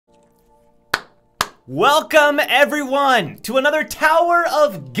Welcome everyone to another Tower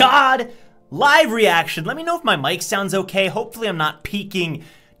of God live reaction. Let me know if my mic sounds okay. Hopefully I'm not peaking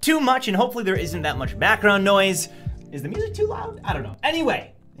too much and hopefully there isn't that much background noise. Is the music too loud? I don't know.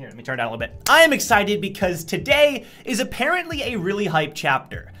 Anyway, here, let me turn it down a little bit. I am excited because today is apparently a really hype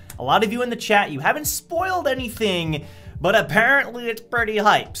chapter. A lot of you in the chat, you haven't spoiled anything, but apparently it's pretty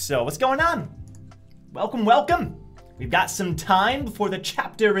hype. So what's going on? Welcome, welcome. We've got some time before the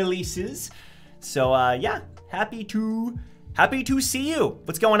chapter releases. So yeah, happy to see you.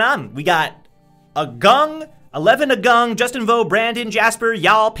 What's going on? We got Agung, 11 Agung, Justin Vo, Brandon, Jasper,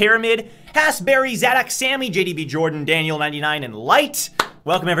 Y'all, Pyramid, Hasberry, Zadok, Sammy, JDB Jordan, Daniel 99, and Light.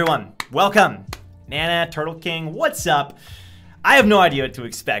 Welcome everyone. Welcome. Nana, Turtle King, what's up? I have no idea what to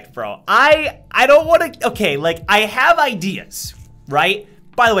expect, bro. I don't want to, okay, like I have ideas, right?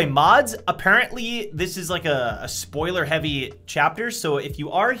 By the way, mods, apparently this is like a spoiler heavy chapter. So if you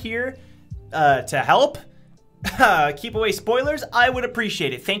are here to help keep away spoilers, I would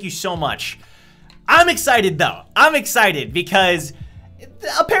appreciate it. Thank you so much. I'm excited though. I'm excited because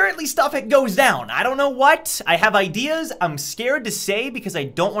apparently stuff goes down. I don't know what. I have ideas. I'm scared to say because I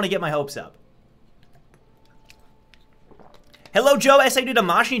don't want to get my hopes up. Hello, Joe. I did a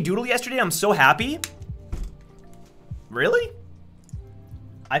Mashini doodle yesterday. I'm so happy. Really?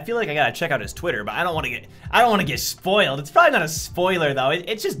 I feel like I gotta check out his Twitter, but I don't want to get spoiled. It's probably not a spoiler though.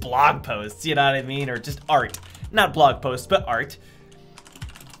 It's just blog posts, you know what I mean, or just art. Not blog posts, but art.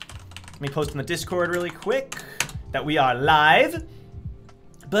 Let me post in the Discord really quick that we are live.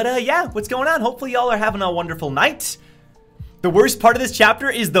 But yeah, what's going on? Hopefully y'all are having a wonderful night. The worst part of this chapter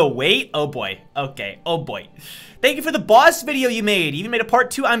is the wait. Oh boy. Okay. Oh boy. Thank you for the boss video you made. You even made a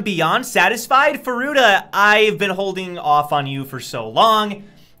part 2. I'm beyond satisfied. Faruda, I've been holding off on you for so long.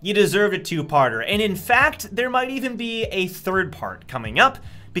 You deserved a 2-parter. And in fact, there might even be a 3rd part coming up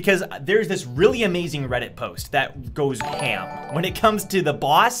because there's this really amazing Reddit post that goes ham. When it comes to the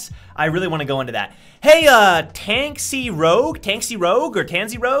boss, I really want to go into that. Hey, Tanksy Rogue, or Tansy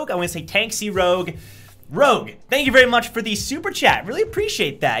Rogue? I want to say Tanksy Rogue. Rogue, thank you very much for the super chat. Really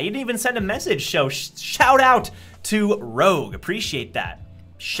appreciate that. You didn't even send a message, so shout out to Rogue. Appreciate that.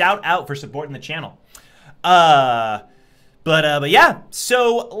 Shout out for supporting the channel. But yeah,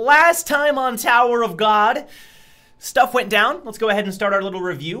 so last time on Tower of God, stuff went down. Let's go ahead and start our little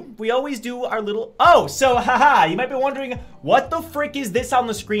review. We always do our little, oh, so haha, you might be wondering, what the frick is this on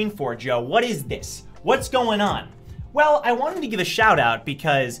the screen for, Joe? What is this? What's going on? Well, I wanted to give a shout out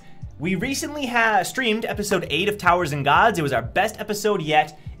because we recently streamed episode 8 of Towers and Gods. It was our best episode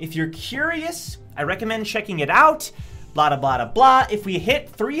yet. If you're curious, I recommend checking it out. Blah, blah, blah, blah. If we hit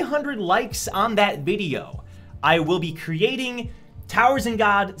 300 likes on that video, I will be creating Towers and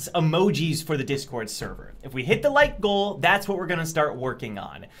Gods emojis for the Discord server. If we hit the like goal, that's what we're gonna start working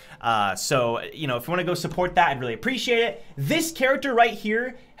on. So, you know, if you wanna go support that, I'd really appreciate it. This character right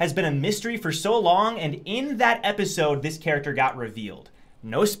here has been a mystery for so long, and in that episode, this character got revealed.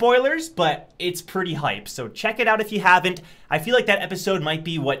 No spoilers, but it's pretty hype, so check it out if you haven't. I feel like that episode might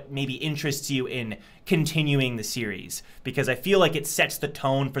be what maybe interests you in continuing the series, because I feel like it sets the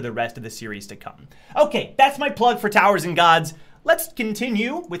tone for the rest of the series to come. Okay, that's my plug for Towers and Gods. Let's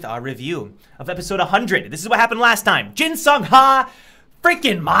continue with our review of episode 100. This is what happened last time. Jin Sung Ha,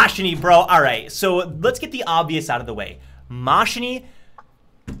 freaking Mashini, bro. All right, so let's get the obvious out of the way. Mashini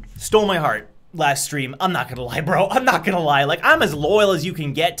stole my heart last stream. I'm not gonna lie, bro. I'm not gonna lie. Like, I'm as loyal as you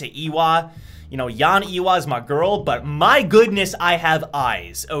can get to Iwa. You know, Yan Iwa is my girl, but my goodness, I have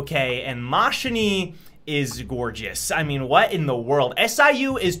eyes, okay? And Mashini is gorgeous. I mean, what in the world?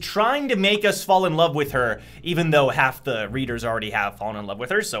 SIU is trying to make us fall in love with her, even though half the readers already have fallen in love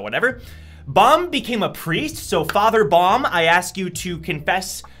with her, so whatever. Baum became a priest, so Father Baum, I ask you to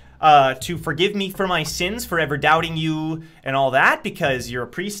confess to forgive me for my sins for ever doubting you and all that, because you're a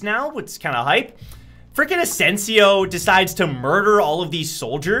priest now. It's kind of hype. Freaking Asensio decides to murder all of these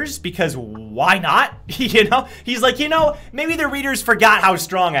soldiers because why not? You know, he's like, you know, maybe the readers forgot how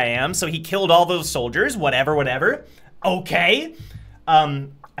strong I am, so he killed all those soldiers, whatever, whatever. Okay. I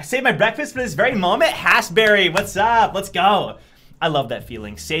saved my breakfast for this very moment. Hasberry, what's up? Let's go. I love that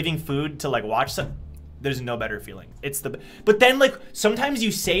feeling. Saving food to like watch some. There's no better feeling. But then like sometimes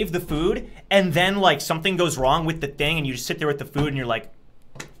you save the food and then like something goes wrong with the thing and you just sit there with the food and you're like,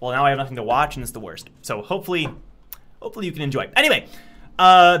 well, now I have nothing to watch and it's the worst. So hopefully you can enjoy. Anyway,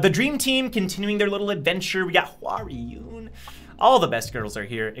 the dream team continuing their little adventure. We got Hwariyun. All the best girls are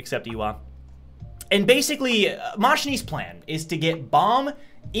here except Iwa. And basically, Mashini's plan is to get Baum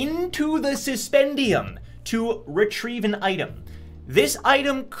into the Suspendium to retrieve an item. This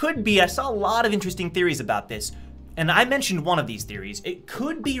item could be, I saw a lot of interesting theories about this, and I mentioned one of these theories, it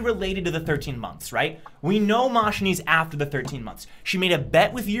could be related to the 13 months, right? We know Mashini's after the 13 months. She made a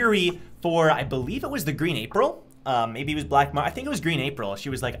bet with Yuri for, I believe it was the Green April. Maybe it was Black March. I think it was Green April. She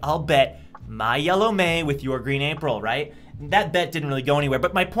was like, I'll bet my Yellow May with your Green April, right? That bet didn't really go anywhere,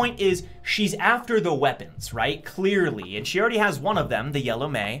 but my point is she's after the weapons, right? Clearly, and she already has one of them, the Yellow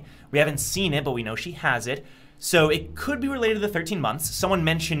May. We haven't seen it, but we know she has it. So it could be related to the 13 months. Someone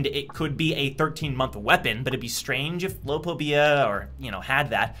mentioned it could be a 13-month weapon, but it'd be strange if Lo Po Bia or, had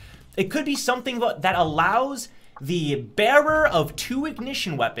that. It could be something that allows the bearer of 2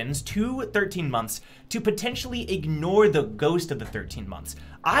 ignition weapons, 2 13 months, to potentially ignore the ghost of the 13 months.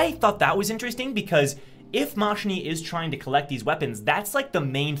 I thought that was interesting because if Mashini is trying to collect these weapons, that's like the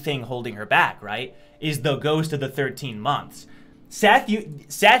main thing holding her back, right? Is the ghost of the 13 months. Seth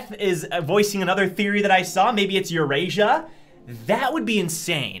is voicing another theory that I saw. Maybe it's Eurasia. That would be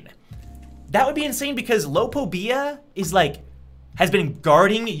insane. That would be insane because Lo Po Bia is like, has been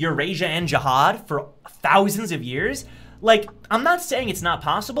guarding Eurasia and Jihad for thousands of years. Like, I'm not saying it's not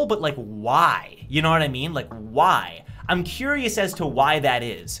possible, but like, why? You know what I mean? Like, why? I'm curious as to why that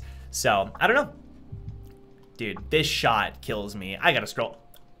is. So, I don't know. Dude, this shot kills me. I gotta scroll.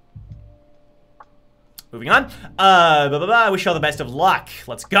 Moving on. I wish you all the best of luck.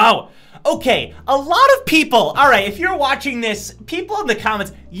 Let's go. Okay, a lot of people. All right, if you're watching this, people in the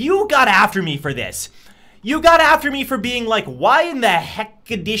comments, you got after me for this. You got after me for being like, why in the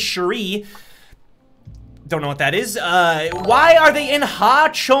heckadishery? Don't know what that is. Why are they in Ha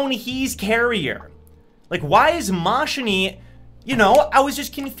Chon-hee's carrier? Like, why is Mashini... I was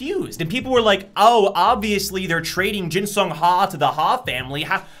just confused. And people were like, oh, obviously they're trading Jinsung Ha to the Ha family.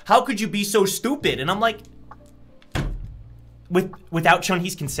 How could you be so stupid? And I'm like, without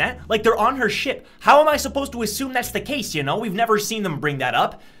Chon-hee's consent? Like, they're on her ship. How am I supposed to assume that's the case, We've never seen them bring that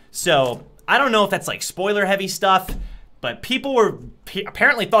up. So, I don't know if that's like spoiler-heavy stuff, but people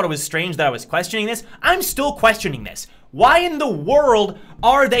apparently thought it was strange that I was questioning this. I'm still questioning this. Why in the world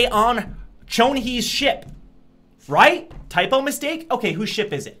are they on Chon-hee's ship? Right? Typo mistake? Okay, whose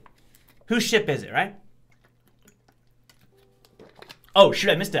ship is it? Whose ship is it, right? Oh,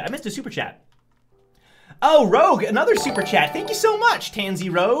 shoot, I missed it. I missed a super chat. Oh, Rogue, another super chat. Thank you so much, Tansy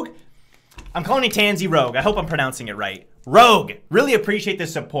Rogue. I'm calling you Tansy Rogue. I hope I'm pronouncing it right. Rogue, really appreciate the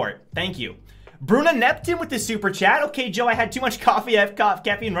support. Thank you. Bruna Neptune with the super chat. Okay, Joe, I had too much coffee. I have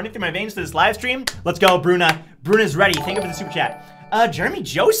caffeine running through my veins for this live stream. Let's go, Bruna. Bruna's ready. Thank you for the super chat. Jeremy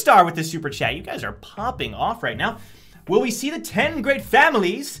Joestar with the super chat. You guys are popping off right now. Will we see the 10 great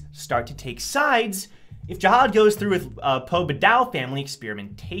families start to take sides if Jihad goes through with Po Bia family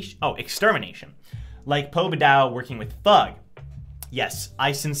extermination? Like Po Bia working with Thug. Yes,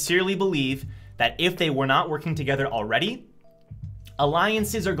 I sincerely believe that if they were not working together already,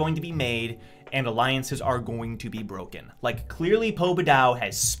 alliances are going to be made and alliances are going to be broken. Like, clearly Po Bia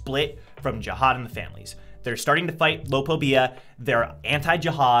has split from Jihad and the families. They're starting to fight Lo Po Bia. They're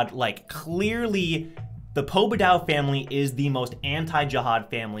anti-Jihad. Like, clearly, the Po Bia family is the most anti-Jihad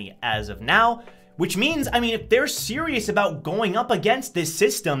family as of now, which means, I mean, if they're serious about going up against this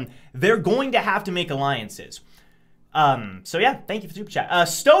system, they're going to have to make alliances. So yeah, thank you for the super chat.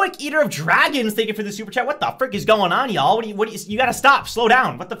 Stoic Eater of Dragons, thank you for the super chat. What the frick is going on, y'all? You gotta stop, slow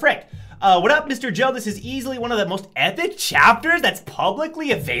down. What the frick? What up, Mr. Joe? This is easily one of the most epic chapters that's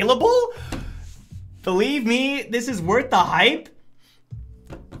publicly available. Believe me, this is worth the hype.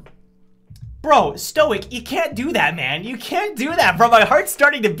 Bro, Stoic, you can't do that, man. You can't do that, bro. My heart's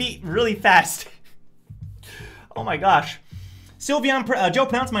starting to beat really fast. Oh my gosh. Sylveon, Joe,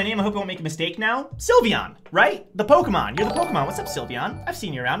 pronounce my name. I hope I won't make a mistake now. Sylveon, right? The Pokemon. You're the Pokemon. What's up, Sylveon? I've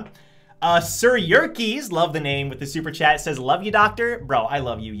seen you around. Sir Yerkes, love the name with the super chat. Says, love you, doctor. Bro, I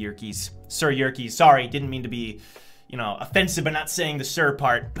love you, Yerkes. Sir Yerkes. Sorry, didn't mean to be, offensive by not saying the sir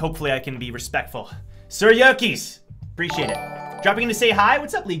part. Hopefully I can be respectful. Sir Yerkes. Appreciate it. Dropping in to say hi.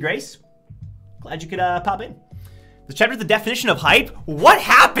 What's up, Lee Grace? Glad you could pop in. The chapter is the definition of hype. What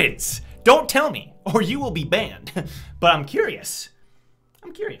happens? Don't tell me, or you will be banned. But I'm curious.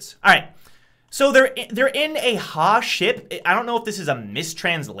 I'm curious. All right. So they're in a Ha ship. I don't know if this is a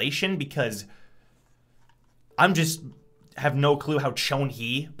mistranslation because I'm just have no clue how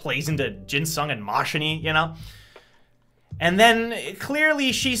Chon-hee plays into Jinsung and Mashini, And then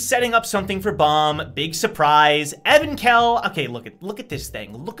clearly she's setting up something for Bomb. Big surprise. Evan Kell. Okay, look at this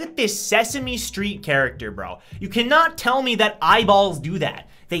thing. Look at this Sesame Street character, bro. You cannot tell me that eyeballs do that.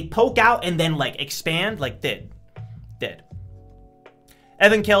 They poke out and then like expand like did.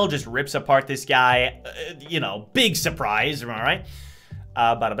 Evan Kell just rips apart this guy. Big surprise, am I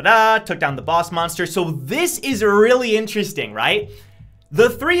right? Took down the boss monster. So this is really interesting, right? The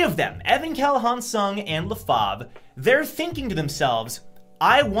three of them, Evenkel, Hansung, and LaFave, they're thinking to themselves,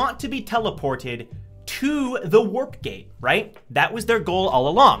 I want to be teleported to the warp gate, right? That was their goal all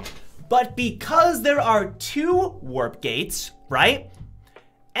along. But because there are 2 warp gates, right?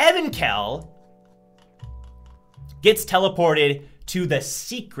 Evenkel gets teleported to the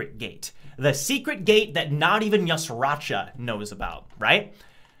secret gate. The secret gate that not even Yusracha knows about, right?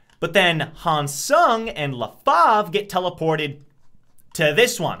 But then Hansung and LaFave get teleported to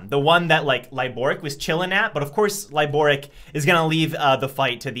this one, the one that like Liboric was chilling at. But of course, Liboric is gonna leave the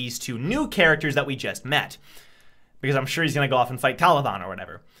fight to these 2 new characters that we just met, because I'm sure he's gonna go off and fight Caliban or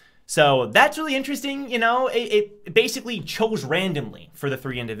whatever. So that's really interesting. You know, it basically chose randomly for the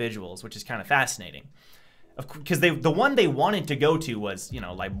 3 individuals, which is kind of fascinating. Because the one they wanted to go to was, you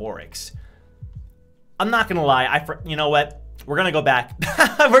know, Liboric's. I'm not gonna lie, you know what? We're gonna go back.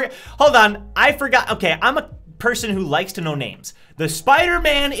 Hold on, I forgot. Okay, I'm a person who likes to know names. The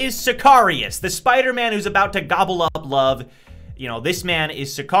Spider-Man is Sicarius. The Spider-Man who's about to gobble up love. You know, this man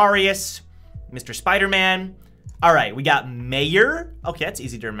is Sicarius, Mr. Spider-Man. All right, we got Mayor. Okay, that's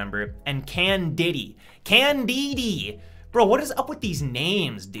easy to remember. And Candidi. Candidi. Bro, what is up with these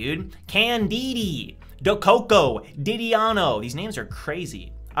names, dude? Candidi, Dococo, Didiano. These names are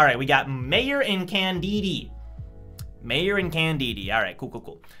crazy. All right, we got Mayor and Candidi. Mayor and Candidi. All right, cool, cool,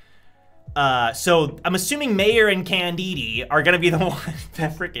 cool. So I'm assuming Mayor and Candidi are gonna be the ones,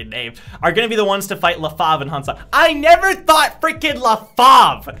 that freaking name, are gonna be the ones to fight LaFave and Hansung. I never thought freaking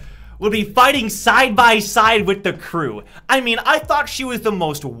LaFave would be fighting side by side with the crew. I mean, I thought she was the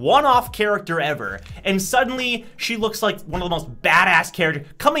most one-off character ever, and suddenly she looks like one of the most badass characters,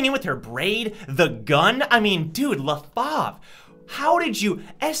 coming in with her braid, the gun. I mean, dude, LaFave, how did you,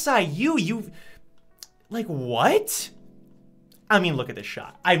 SIU, you, like, what? I mean, look at this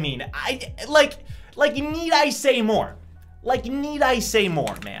shot. I mean, like, need I say more? Like, need I say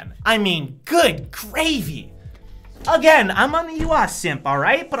more, man? I mean, good gravy. Again, I'm on the UA simp, all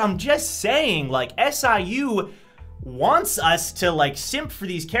right? But I'm just saying, like, SIU wants us to, like, simp for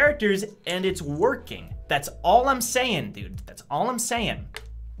these characters, and it's working. That's all I'm saying, dude. That's all I'm saying.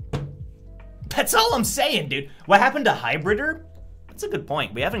 That's all I'm saying, dude. What happened to Hybrider? That's a good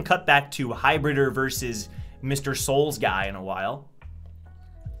point. We haven't cut back to Hybrider versus Mr. Souls guy in a while.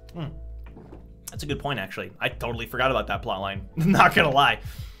 That's a good point, actually. I totally forgot about that plotline. Not gonna lie.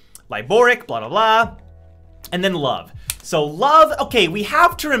 Liboric, blah, blah, blah. And then Love. So Love, okay, we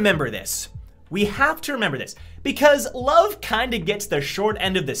have to remember this. We have to remember this. Because Love kind of gets the short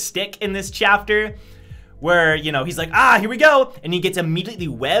end of the stick in this chapter. Where, you know, he's like, ah, here we go. And he gets immediately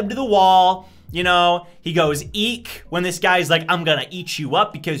webbed to the wall. You know, he goes, eek, when this guy's like, I'm gonna eat you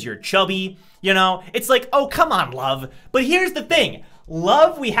up because you're chubby. You know, it's like, oh, come on, Love. But here's the thing.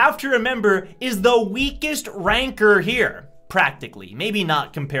 Love, we have to remember, is the weakest ranker here, practically. Maybe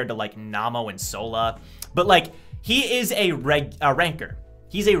not compared to, like, Namo and Sola. But, like, he is a ranker.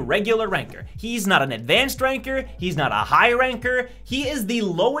 He's a regular ranker. He's not an advanced ranker. He's not a high ranker. He is the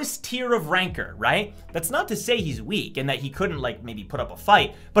lowest tier of ranker, right? That's not to say he's weak and that he couldn't, like, maybe put up a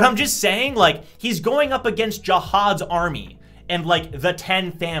fight. But I'm just saying, like, he's going up against Jihad's army and, like, the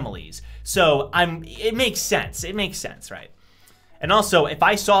 10 families. So, it makes sense. It makes sense, right? And also, if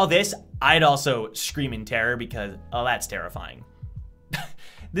I saw this, I'd also scream in terror because, oh, that's terrifying.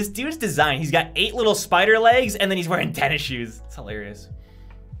 This dude's design, he's got 8 little spider legs and then he's wearing tennis shoes. It's hilarious.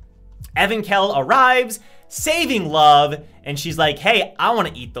 Evenkel arrives, saving Love, and she's like, hey, I want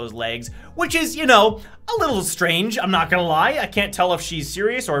to eat those legs, which is, you know, a little strange. I'm not gonna lie. I can't tell if she's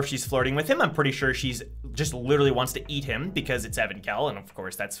serious or if she's flirting with him. I'm pretty sure she's just literally wants to eat him because it's Evenkel, and of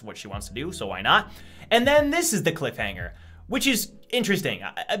course that's what she wants to do, so why not? And then this is the cliffhanger, which is interesting.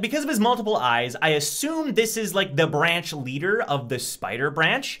 Because of his multiple eyes, I assume this is like the branch leader of the spider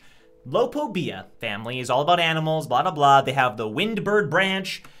branch. Lo Po Bia family is all about animals, blah, blah, blah. They have the Windbird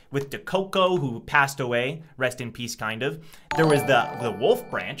branch with Coco, who passed away, rest in peace, kind of. There was the Wolf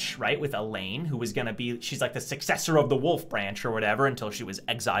branch, right, with Elaine, who was gonna be, she's like the successor of the Wolf branch or whatever until she was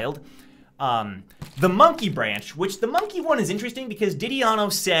exiled. The Monkey branch, which the Monkey one is interesting because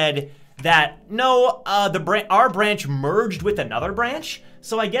Didiano said that, no, our branch merged with another branch.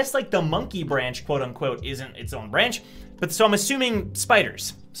 So I guess like the Monkey branch, quote unquote, isn't its own branch. But so I'm assuming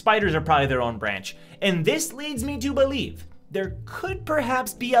spiders. Spiders are probably their own branch. And this leads me to believe there could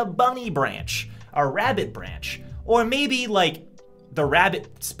perhaps be a bunny branch, a rabbit branch, or maybe like the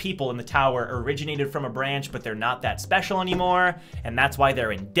rabbit people in the tower originated from a branch, but they're not that special anymore, and that's why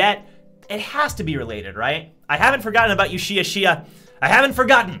they're in debt. It has to be related, right? I haven't forgotten about you, Shia. I haven't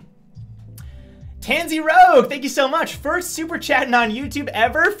forgotten. Tansy Rogue, thank you so much. First super chatting on YouTube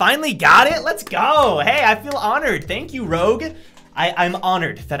ever. Finally got it. Let's go. Hey, I feel honored. Thank you, Rogue. I'm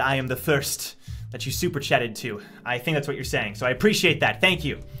honored that I am the first that you super chatted to. I think that's what you're saying, so I appreciate that. Thank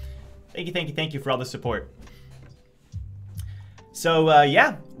you. Thank you for all the support. So,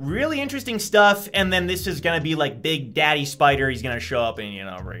 yeah, really interesting stuff, and then this is gonna be like Big Daddy Spider. He's gonna show up and, you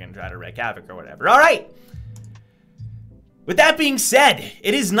know, we're gonna try to wreak havoc or whatever. All right. With that being said,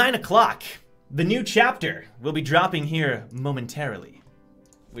 it is 9 o'clock. The new chapter will be dropping here momentarily,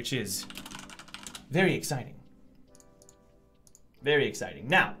 which is very exciting. Very exciting.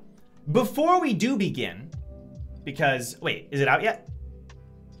 Now, before we do begin, because, wait, is it out yet?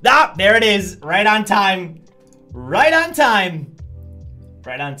 Ah, there it is, right on time. Right on time.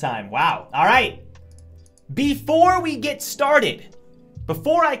 Right on time, wow. All right, before we get started,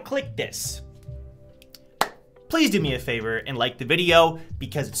 before I click this, please do me a favor and like the video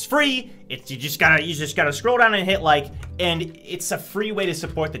because it's free. You just gotta scroll down and hit like, and it's a free way to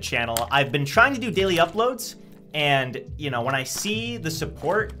support the channel. I've been trying to do daily uploads, and you know, when I see the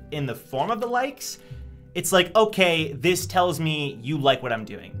support in the form of the likes, it's like, okay, this tells me you like what I'm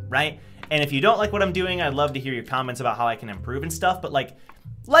doing, right? And if you don't like what I'm doing, I'd love to hear your comments about how I can improve and stuff, but like,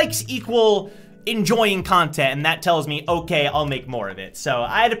 likes equal enjoying content, and that tells me, okay, I'll make more of it. So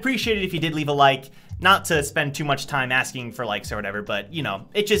I'd appreciate it if you did leave a like. Not to spend too much time asking for likes or whatever, but, you know,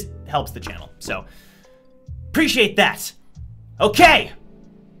 it just helps the channel. So, appreciate that. Okay.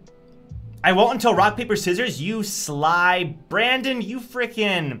 I won't until rock, paper, scissors. You sly. Brandon, you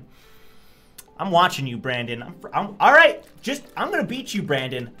frickin'. I'm watching you, Brandon. All right. I'm going to beat you,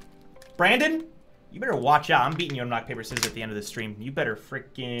 Brandon. Brandon, you better watch out. I'm beating you on rock, paper, scissors at the end of the stream. You better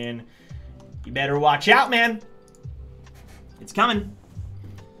watch out, man. It's coming.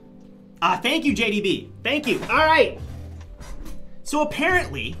 Thank you, JDB. Thank you. All right. So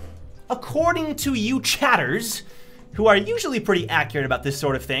apparently, according to you chatters, who are usually pretty accurate about this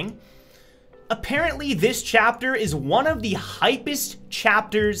sort of thing, apparently this chapter is one of the hypest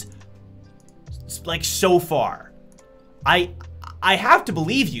chapters, like, so far. I have to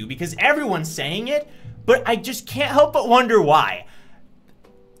believe you because everyone's saying it, but I just can't help but wonder why.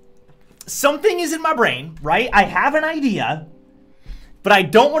 Something is in my brain, right? I have an idea, but I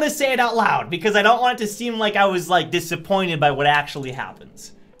don't want to say it out loud because I don't want it to seem like I was like disappointed by what actually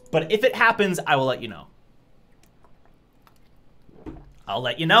happens. But if it happens, I will let you know. I'll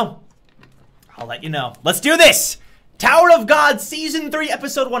let you know. I'll let you know. Let's do this! Tower of God, Season 3,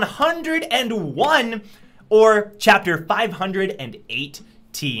 Episode 101, or Chapter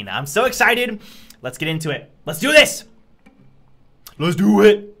 518. I'm so excited. Let's get into it. Let's do this! Let's do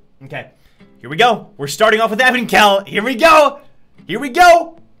it! Okay, here we go. We're starting off with Antignolo. Here we go! Here we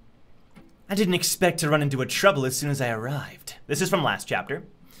go! I didn't expect to run into a trouble as soon as I arrived. This is from last chapter.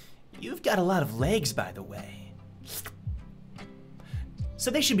 You've got a lot of legs, by the way.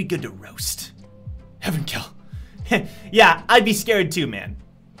 So they should be good to roast. Antignolo. Yeah, I'd be scared too, man.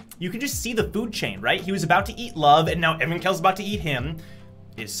 You can just see the food chain, right? He was about to eat Love, and now Antignolo's about to eat him.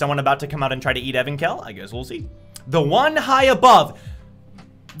 Is someone about to come out and try to eat Antignolo? I guess we'll see. The one high above.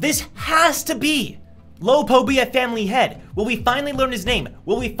 This has to be Lo Po Bia Family head. Will we finally learn his name?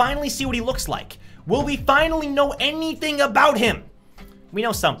 Will we finally see what he looks like? Will we finally know anything about him? We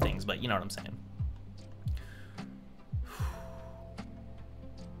know some things, but you know what I'm saying.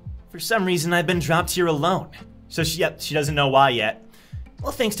 For some reason, I've been dropped here alone. So she doesn't know why yet.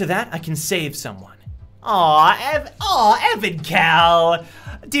 Well, thanks to that, I can save someone. Aw, Antignolo.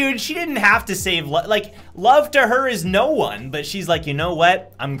 Dude, she didn't have to save, like, love to her is no one, but she's like, you know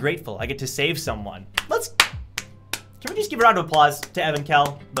what? I'm grateful. I get to save someone. Can we just give a round of applause to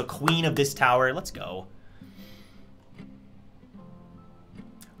Antignolo, the queen of this tower? Let's go.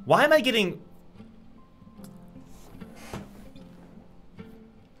 Why am I getting...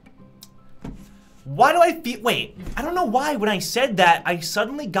 Why do I feel... Wait, I don't know why when I said that, I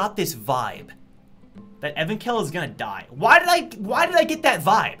suddenly got this vibe that Antignolo is gonna die. Why did I get that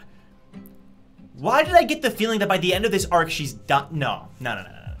vibe? Why did I get the feeling that by the end of this arc, she's done? No.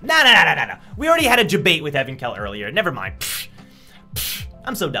 We already had a debate with Antignolo earlier. Never mind.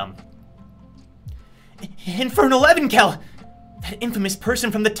 I'm so dumb. Infernal Antignolo! That infamous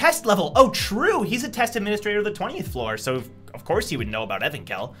person from the test level. Oh, true. He's a test administrator of the 20th floor, so of course he would know about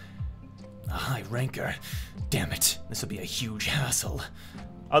Antignolo. A high ranker. Damn it. This will be a huge hassle.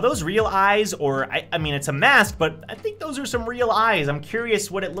 Are those real eyes, or, I mean, it's a mask, but I think those are some real eyes. I'm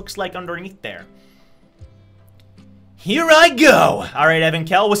curious what it looks like underneath there. Here I go. All right,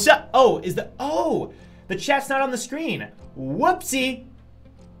 Antignolo, what's up? Oh, the chat's not on the screen. Whoopsie.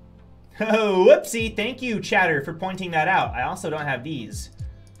 Oh, whoopsie. Thank you, chatter, for pointing that out. I also don't have these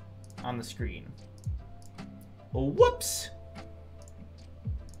on the screen. Whoops.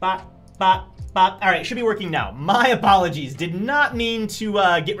 Bop, bop, bop. All right, should be working now. My apologies. Did not mean to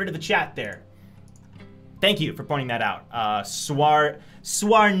get rid of the chat there. Thank you for pointing that out. Swarnendu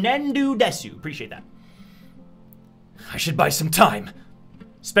Desu. Appreciate that. I should buy some time.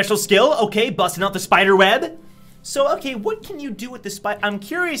 Special skill. Okay, busting out the spider web. So, okay, what can you do with the spider? I'm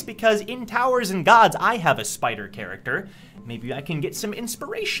curious because in Towers and Gods, I have a spider character. Maybe I can get some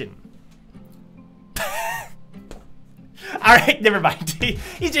inspiration. All right, never mind.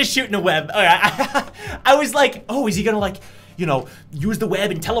 He's just shooting a web. All right. I was like, oh, is he gonna like, you know, use the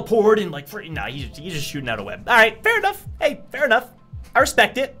web and teleport and like, no, he's just shooting out a web. All right, fair enough. Hey, fair enough. I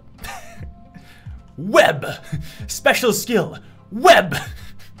respect it. Web. Special skill. Web.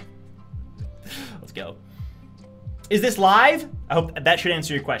 Let's go. Is this live? I hope that should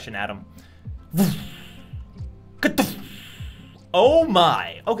answer your question, Adam. Oh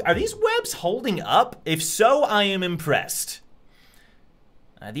my. Okay, are these webs holding up? If so, I am impressed.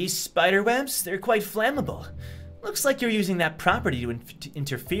 These spider webs, they're quite flammable. Looks like you're using that property to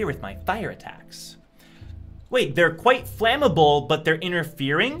interfere with my fire attacks. Wait, they're quite flammable, but they're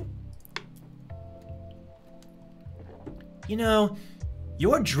interfering? You know,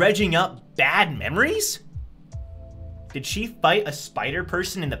 you're dredging up bad memories? Did she fight a spider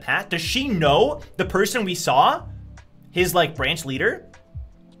person in the past? Does she know the person we saw? His, like, branch leader?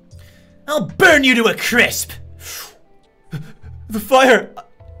 I'll burn you to a crisp! The fire!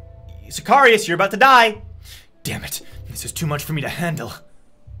 Sicarius, you're about to die! Damn it, this is too much for me to handle.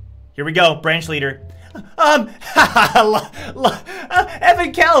 Here we go, branch leader. Evan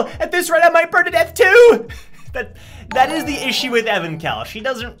Kell, at this rate I might burn to death too! That is the issue with Evan Kell. She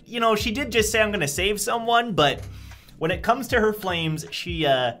doesn't, you know, she did just say I'm gonna save someone, but when it comes to her flames, she,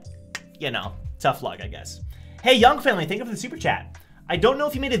 you know, tough luck, I guess. Hey, Young Family, thank you for the super chat. I don't know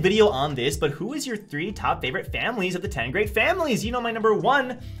if you made a video on this, but who is your 3 top favorite families of the 10 great families? You know my number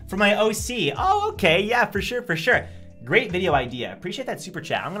 1 for my OC. Oh, okay, yeah, for sure, for sure. Great video idea. Appreciate that super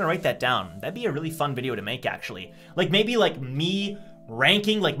chat. I'm gonna write that down. That'd be a really fun video to make, actually. Like, maybe, like, me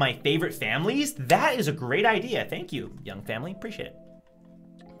ranking, like, my favorite families. That is a great idea. Thank you, Young Family. Appreciate it.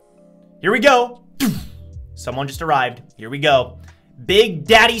 Here we go. Someone just arrived. Here we go. Big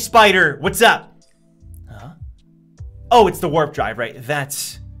Daddy Spider, what's up? Huh? Oh, it's the warp drive, right?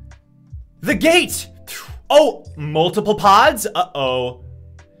 That's the gate. Oh, multiple pods? Uh-oh.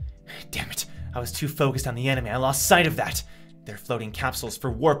 Damn it. I was too focused on the enemy. I lost sight of that. They're floating capsules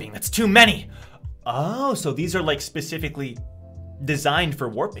for warping. That's too many. Oh, so these are like specifically designed for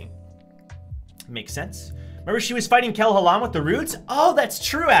warping. Makes sense. Remember she was fighting Kel Halam with the roots? Oh, that's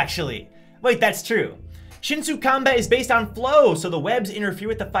true, actually. Wait, that's true. Shinsu combat is based on flow, so the webs interfere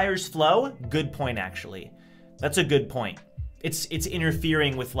with the fire's flow? Good point, actually. That's a good point. It's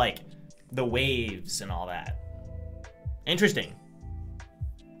interfering with, like, the waves and all that. Interesting.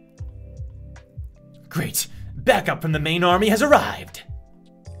 Great. Backup from the main army has arrived.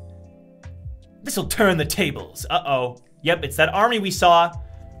 This'll turn the tables. Uh-oh. Yep, it's that army we saw.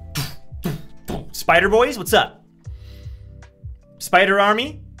 Spider Boys, what's up? Spider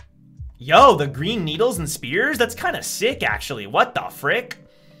Army? Yo, the green needles and spears? That's kind of sick, actually. What the frick?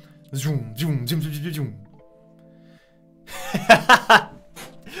 Zoom, zoom, zoom, zoom, zoom, zoom.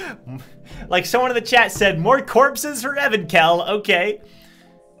 Like someone in the chat said, more corpses for Evan Kell. Okay.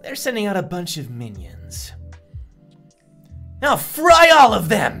 They're sending out a bunch of minions. Now fry all of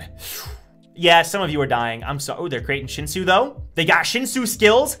them! Yeah, some of you are dying. I'm sorry. Oh, they're creating Shinsu, though. They got Shinsu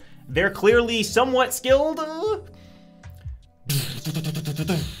skills. They're clearly somewhat skilled.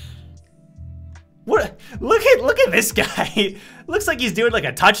 What? Look at this guy. Looks like he's doing like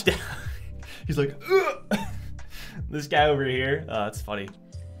a touchdown. He's like, ugh. This guy over here. Oh, that's funny.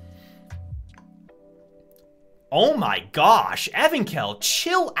 Oh my gosh, Evankel,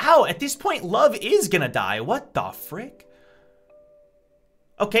 chill out. At this point, Love is gonna die. What the frick?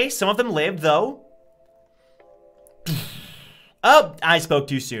 Okay, some of them lived though. Oh, I spoke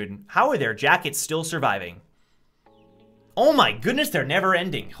too soon. How are their jackets still surviving? Oh my goodness, they're never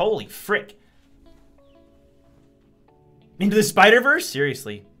ending. Holy frick. Into the Spider-Verse?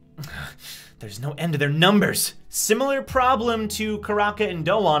 Seriously. There's no end to their numbers. Similar problem to Karaka and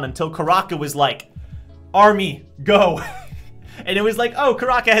Doan until Karaka was like, army, go. And it was like, oh,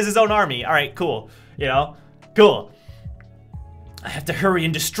 Karaka has his own army. All right, cool. You know, cool. I have to hurry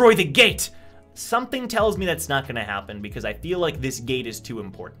and destroy the gate. Something tells me that's not gonna happen because I feel like this gate is too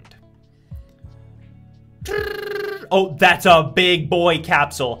important. Oh, that's a big boy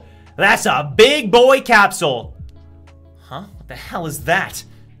capsule. That's a big boy capsule. Huh? What the hell is that?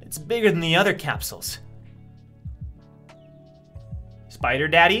 It's bigger than the other capsules. Spider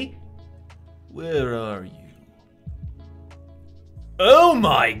Daddy? Where are you? Oh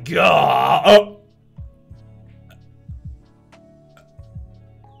my god. Oh.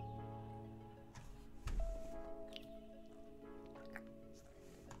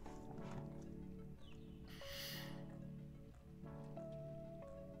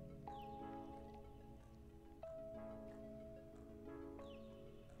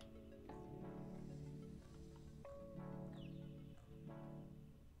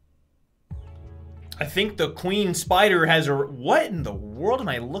 I think the queen spider has a... What in the world am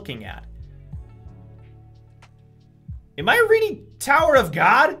I looking at? Am I reading Tower of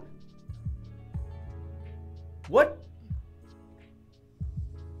God? What?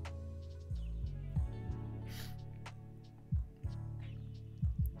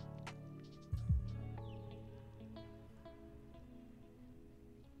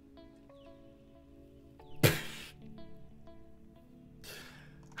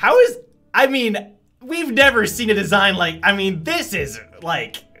 How is... I mean... We've never seen a design like, I mean, this is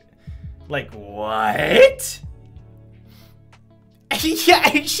like what? Yeah,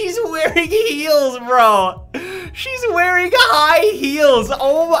 she's wearing heels, bro. She's wearing high heels.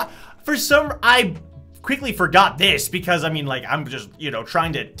 Oh, I quickly forgot this because, I mean, like, I'm just, you know,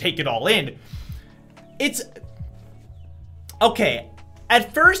 trying to take it all in. It's, okay.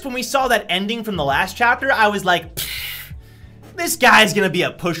 At first, when we saw that ending from the last chapter, I was like, this guy's gonna be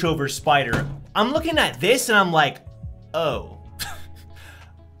a pushover spider. I'm looking at this and I'm like, oh.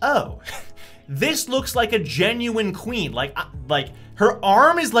 Oh. This looks like a genuine queen. Like her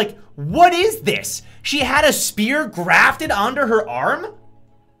arm is like, what is this? She had a spear grafted onto her arm?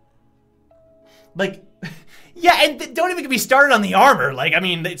 Like, yeah, and don't even get me started on the armor. Like, I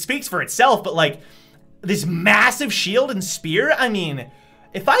mean, it speaks for itself, but like, this massive shield and spear, I mean,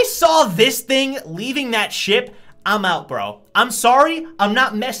 if I saw this thing leaving that ship, I'm out, bro. I'm sorry. I'm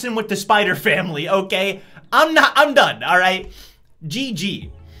not messing with the spider family, okay? I'm done, all right?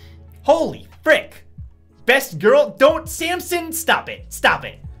 GG. Holy frick. Best girl. Don't, Samson, stop it. Stop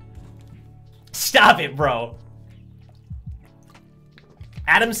it. Stop it, bro.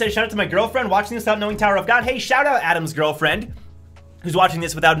 Adam says, shout out to my girlfriend watching this without knowing Tower of God. Hey, shout out Adam's girlfriend who's watching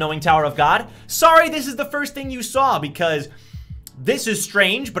this without knowing Tower of God. Sorry this is the first thing you saw because this is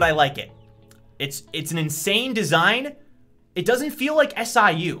strange, but I like it. It's an insane design. It doesn't feel like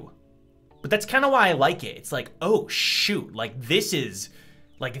SIU, but that's kind of why I like it. It's like, oh shoot, like this is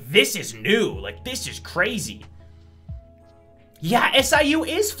new. Like this is crazy. Yeah, SIU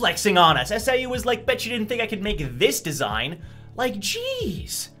is flexing on us. SIU is like, bet you didn't think I could make this design. Like,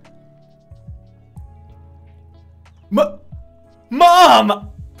 jeez.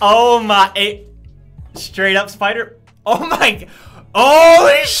 Mom! Oh my, straight up spider. Oh my,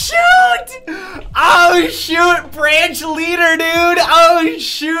 oh shoot! Oh shoot, branch leader, dude! Oh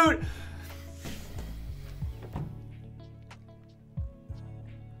shoot!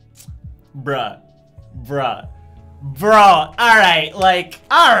 Bruh. Alright, like,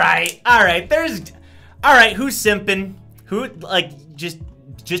 alright, there's, alright, who's simping? Who, like, just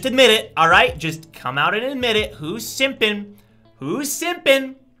admit it, alright? Just come out and admit it. Who's simping? Who's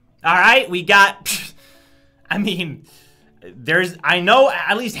simping? Alright, we got, I mean, I know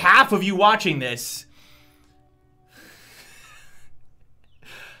at least half of you watching this.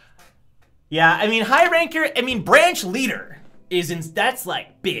 Yeah, I mean, high ranker, I mean, branch leader that's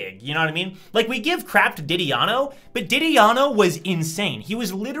like big, you know what I mean? Like, we give crap to Didiano, but Didiano was insane. He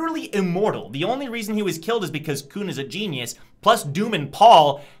was literally immortal. The only reason he was killed is because Kun is a genius, plus Doom and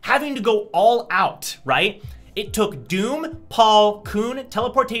Paul having to go all out, right? It took Doom, Paul, Kun,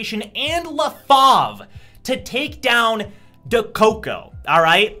 teleportation, and LaFave to take down Coco, all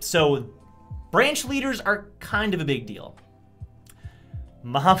right? So branch leaders are kind of a big deal.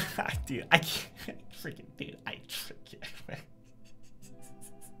 Mom, dude, I can't, freaking, dude, I can't.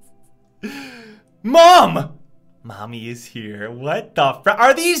 Mom! Mommy is here. What the fr-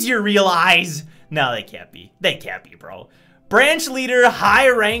 Are these your real eyes? No, they can't be. They can't be, bro. Branch leader, high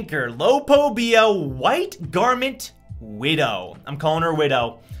ranker, Lo Po Bia, white garment, widow. I'm calling her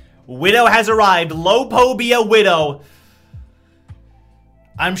widow. Widow has arrived. Lo Po Bia widow.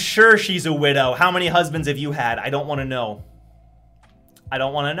 I'm sure she's a widow. How many husbands have you had? I don't want to know. I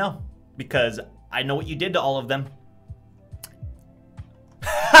don't want to know. Because I know what you did to all of them.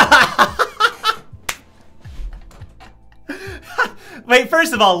 Wait,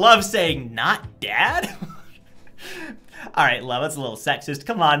 first of all, Love saying, not dad? Alright, Love, that's a little sexist.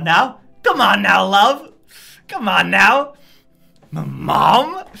 Come on now. Come on now, Love. Come on now.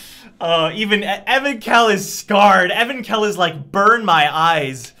 Mom? Even Evan Kell is scarred. Evan Kell is like, burn my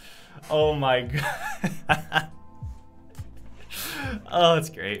eyes. Oh my god. Oh, that's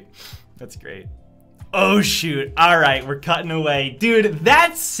great. That's great. Oh, shoot. All right, we're cutting away. Dude,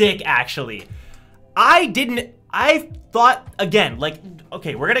 that's sick, actually. I thought, again, like,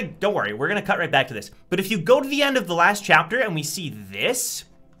 okay, don't worry, we're gonna cut right back to this. But if you go to the end of the last chapter and we see this,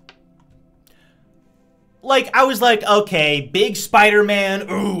 like, I was like, okay, big Spider-Man,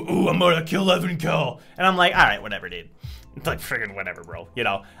 ooh, I'm gonna kill Levenkill. And I'm like, all right, whatever, dude. It's like, friggin' whatever, bro. You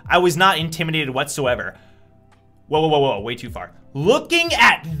know, I was not intimidated whatsoever. Whoa, way too far. Looking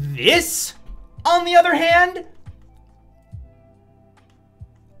at this, on the other hand,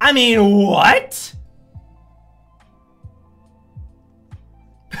 I mean, what?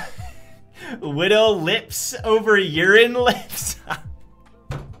 Widow lips over urine lips.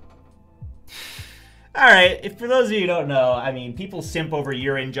 Alright, if for those of you who don't know, I mean, people simp over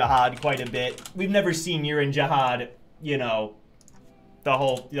urine jihad quite a bit. We've never seen urine jihad, you know, the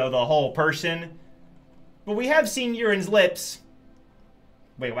whole person. But we have seen urine's lips.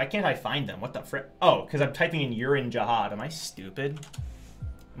 Wait, why can't I find them? What the frick? Oh, because I'm typing in urine jihad. Am I stupid?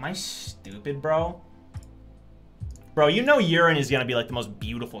 Am I stupid, bro? Bro, you know urine is gonna be like the most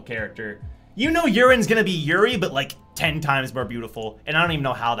beautiful character. You know urine's gonna be Yuri, but like 10 times more beautiful. And I don't even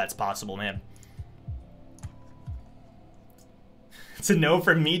know how that's possible, man. It's a no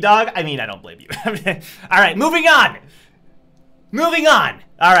from me, dog? I mean, I don't blame you. Alright, moving on! Moving on!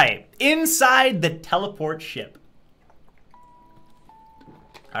 Alright, inside the teleport ship.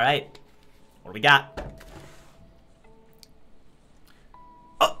 Alright, what do we got?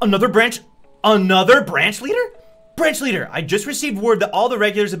 Another branch leader? Branch leader, I just received word that all the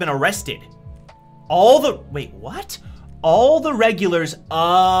regulars have been arrested. Wait, what? All the regulars,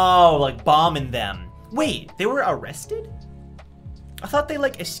 oh, like bombing them. Wait, they were arrested? I thought they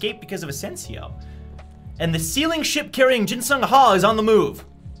like escaped because of Asensio. And the sealing ship carrying Jinsung Ha is on the move.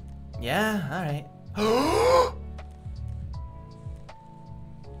 Yeah, alright. Oh!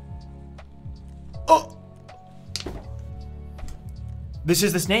 This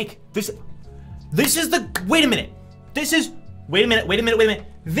is the snake. This is the, wait a minute. Wait a minute.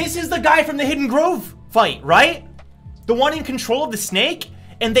 This is the guy from the Hidden Grove fight, right? The one in control of the snake?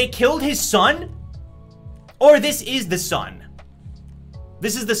 And they killed his son? Or this is the son?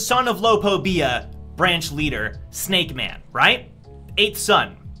 This is the son of Lo Po Bia, branch leader, Snake Man, right? 8th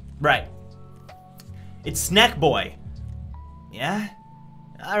son, right. It's Snack Boy. Yeah?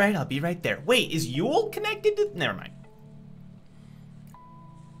 Alright, I'll be right there. Wait, is Yule connected to, never mind.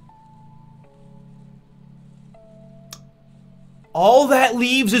 All that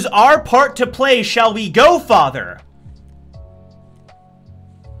leaves is our part to play. Shall we go, father?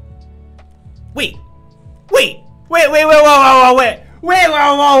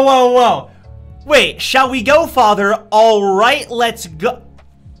 Wait, shall we go, father? All right, let's go.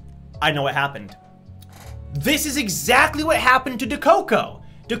 I know what happened. This is exactly what happened to Dekoko.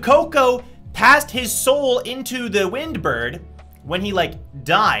 Dekoko passed his soul into the Windbird when he, like,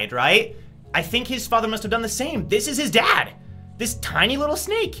 died, right? I think his father must have done the same. This is his dad. This tiny little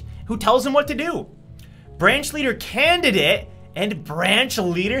snake who tells him what to do. Branch leader candidate and branch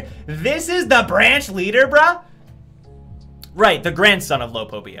leader. This is the branch leader, bruh? Right, the grandson of Lo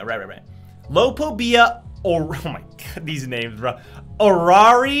Po Bia. Right. Lo Po Bia, oh my god, these names, bruh.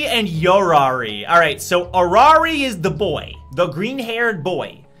 Orari and Yorari. Alright, so Orari is the boy, the green-haired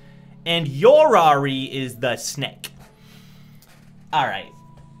boy. And Yorari is the snake. Alright,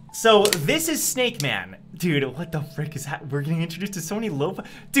 so this is Snake Man. Dude, what the frick is that? We're getting introduced to so many Lo Po...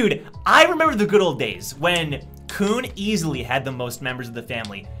 Dude, I remember the good old days when Kun easily had the most members of the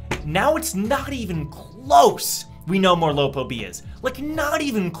family. Now it's not even close. We know more Lo Po Bias. Like, not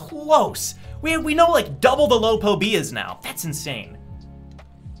even close. We know, like, double the Lo Po Bias now. That's insane.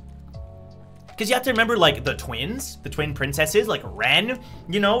 Because you have to remember, like, the twins, the twin princesses, like Ren,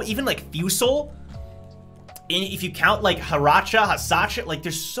 you know, even, like, Fusel. If you count, like, Haracha, Hasacha, like,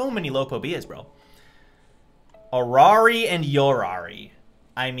 there's so many Lo Po Bias, bro. Orari and Yorari.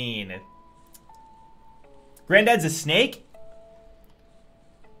 I mean... Granddad's a snake?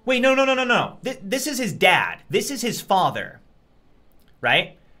 Wait, no. This is his dad. This is his father.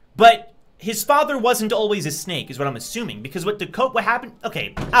 Right? But his father wasn't always a snake, is what I'm assuming. Because what happened...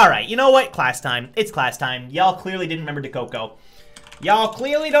 Okay, alright, you know what? Class time. It's class time. Y'all clearly didn't remember Dekoko. Y'all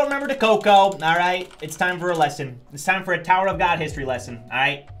clearly don't remember Dekoko. Alright? It's time for a lesson. It's time for a Tower of God history lesson.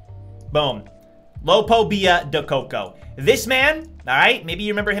 Alright? Boom. Lo Po Bia Dekoko. This man, alright? Maybe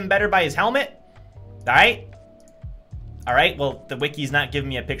you remember him better by his helmet. Alright? Alright, well, the wiki's not giving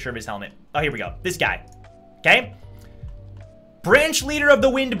me a picture of his helmet. Oh, here we go. This guy. Okay? Branch leader of the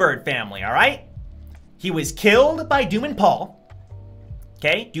Windbird family, alright? He was killed by Doom and Paul.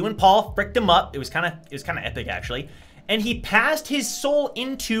 Okay? Doom and Paul fricked him up. It was kind of epic, actually. And he passed his soul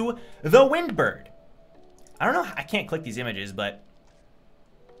into the Windbird. I don't know, I can't click these images, but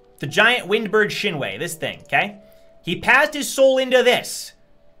the giant windbird Shinwei, this thing, okay? He passed his soul into this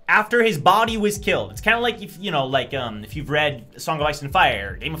after his body was killed. It's kind of like, if, you know, like if you've read Song of Ice and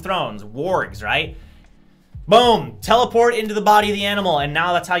Fire, Game of Thrones, wargs, right? Boom, teleport into the body of the animal, and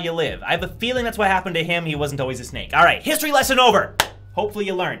now that's how you live. I have a feeling that's what happened to him. He wasn't always a snake. All right, history lesson over. Hopefully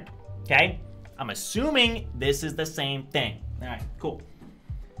you learned, okay? I'm assuming this is the same thing. All right, cool.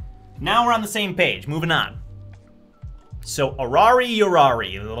 Now we're on the same page, moving on. So, Urari,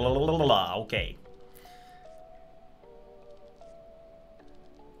 okay.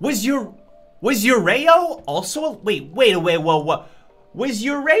 Was Ureo also, wait, whoa. Was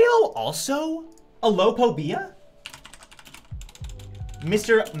Ureo also a Lo Po Bia?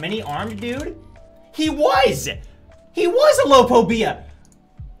 Mr. Many-Armed Dude? He was a Lo Po Bia.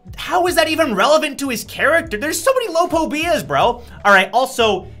 How is that even relevant to his character? There's so many Lo Po Bias, bro. All right,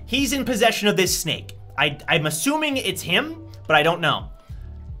 also, he's in possession of this snake. I'm assuming it's him, but I don't know.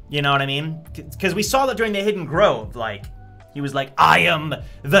 You know what I mean? Because we saw that during the Hidden Grove, like, he was like, I am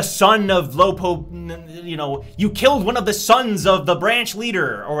the son of Lo Po, you know, you killed one of the sons of the branch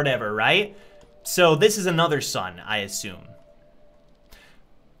leader, or whatever, right? So this is another son, I assume.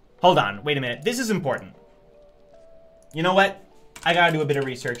 Hold on, wait a minute. This is important. You know what? I gotta do a bit of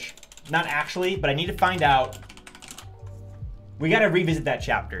research. Not actually, but I need to find out. We gotta revisit that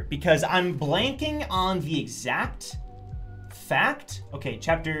chapter because I'm blanking on the exact fact. Okay,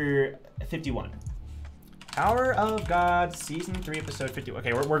 chapter 51. Tower of God, season 3, episode 50.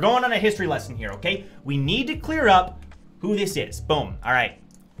 Okay, we're going on a history lesson here, okay? We need to clear up who this is. Boom. All right.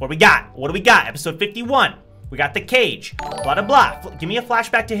 What do we got? What do we got? Episode 51. We got the cage. Blah, blah, blah. Give me a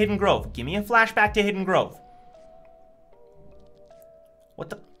flashback to Hidden Grove. Give me a flashback to Hidden Grove.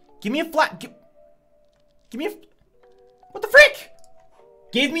 What the? Give me a give me a... What the frick?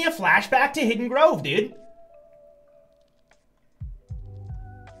 Give me a flashback to Hidden Grove, dude.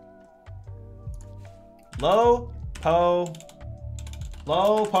 Lo Po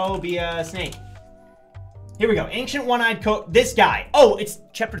Bia Snake. Here we go. Ancient one-eyed coat. This guy. Oh, it's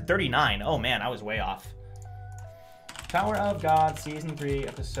chapter 39. Oh, man, I was way off. Tower of God, season 3,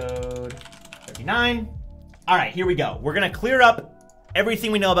 episode 39. All right, here we go. We're going to clear up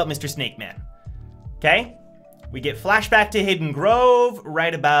everything we know about Mr. Snake Man. Okay? We get flashback to Hidden Grove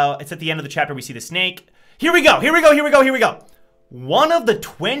right about, it's at the end of the chapter, we see the snake. Here we go, here we go, here we go, here we go. One of the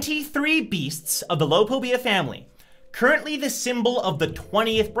 23 beasts of the Lo Po Bia family. Currently the symbol of the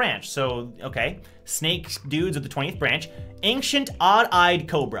 20th branch. So, okay, snake dudes of the 20th branch. Ancient odd-eyed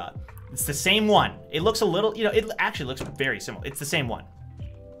cobra. It's the same one. It looks a little, you know, it actually looks very similar. It's the same one.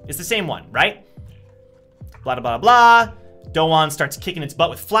 It's the same one, right? Blah, blah, blah, blah. Doan starts kicking its butt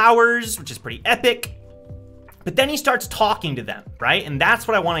with flowers, which is pretty epic. But then he starts talking to them, right? And that's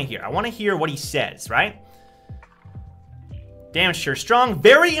what I want to hear. I want to hear what he says, right? Damn sure strong.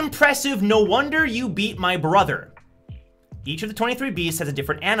 Very impressive. No wonder you beat my brother. Each of the 23 beasts has a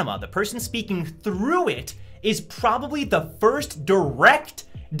different anima. The person speaking through it is probably the first direct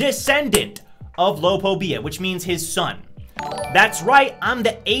descendant of Lo Po Bia, which means his son. That's right, I'm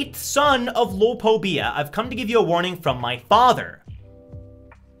the 8th son of Lo Po Bia. I've come to give you a warning from my father.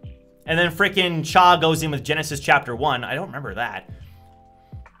 And then frickin' Cha goes in with Genesis chapter 1. I don't remember that.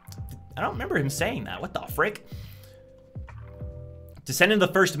 I don't remember him saying that. What the frick? Descendant of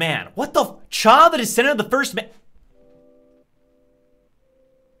the first man. What the? Cha, the descendant of the first man?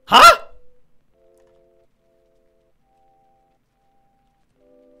 Huh?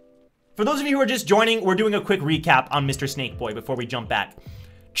 For those of you who are just joining, we're doing a quick recap on Mr. Snake Boy before we jump back.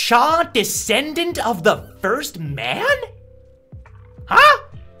 Cha, descendant of the first man? Huh?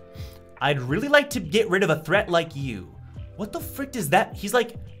 I'd really like to get rid of a threat like you. What the frick is that? He's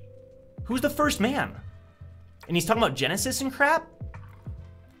like, who's the first man? And he's talking about Genesis and crap?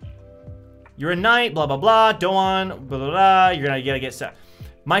 You're a knight, blah, blah, blah, Doan, blah, blah, blah, you're gonna get set.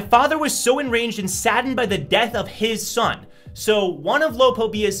 My father was so enraged and saddened by the death of his son. So one of Lo Po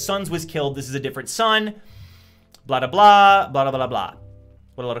Bia's sons was killed. This is a different son. Blah, blah, blah, blah, blah, blah, blah.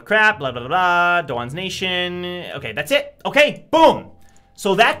 What a load of crap, blah, blah, blah, blah. Doan's nation. Okay, that's it. Okay, boom.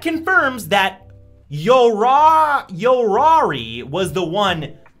 So that confirms that Yorari was the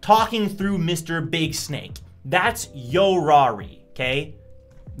one talking through Mr. Big Snake. That's Yorari, okay?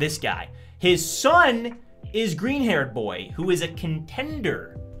 This guy. His son is Green-Haired Boy, who is a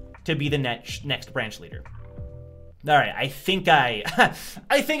contender to be the next branch leader. All right, I think I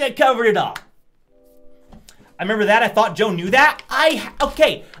covered it all. I remember that. I thought Joe knew that.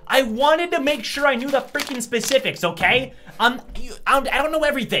 Okay, I wanted to make sure I knew the freaking specifics, okay? I don't know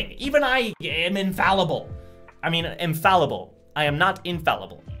everything. Even I am infallible. I mean, infallible. I am not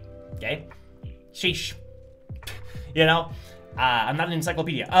infallible, okay? Sheesh. You know? I'm not an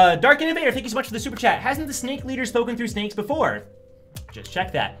encyclopedia. Dark Innovator, thank you so much for the super chat. Hasn't the snake leader spoken through snakes before? Just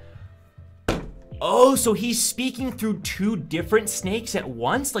check that. Oh, so he's speaking through 2 different snakes at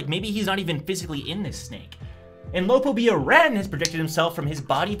once? Like maybe he's not even physically in this snake. And Lo Po Bia Ren has projected himself from his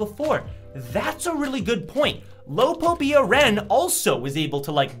body before. That's a really good point. Lo Po Bia Ren also was able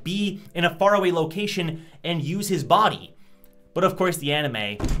to like be in a faraway location and use his body. But of course the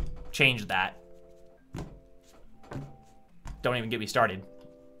anime changed that. Don't even get me started.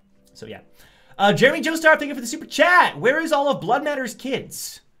 So yeah. Jeremy Joestar, thank you for the super chat. Where is all of Blood Matter's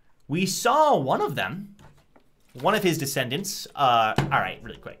kids? We saw one of them. One of his descendants. All right,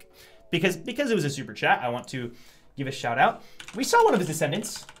 really quick. Because it was a super chat, I want to give a shout out. We saw one of his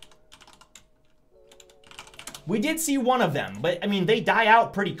descendants. We did see one of them, but I mean, they die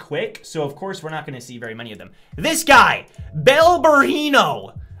out pretty quick, so of course we're not gonna see very many of them. This guy, Belberhino,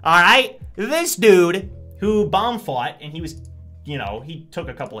 all right? This dude who bomb fought, and he was, you know, he took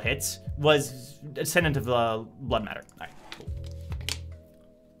a couple hits, was descendant of the Blood Matter. All right, cool.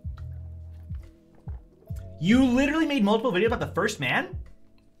 You literally made multiple videos about the first man?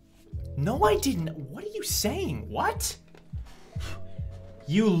 No, I didn't. What are you saying? What?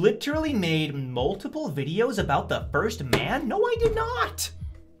 You literally made multiple videos about the first man? No, I did not.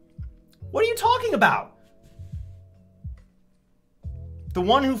 What are you talking about? The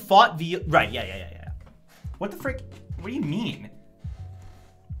one who fought the... Right, yeah. What the frick? What do you mean?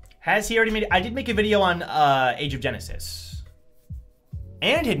 Has he already made... I did make a video on Age of Genesis.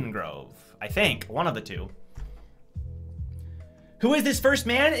 And Hidden Grove, I think. One of the two. Who is this first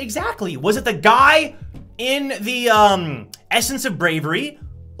man? Exactly. Was it the guy in the Essence of Bravery?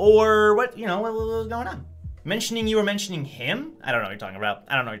 Or what, you know, what was going on? You were mentioning him? I don't know what you're talking about.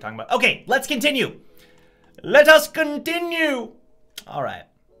 I don't know what you're talking about. Okay, let's continue. Let us continue. All right.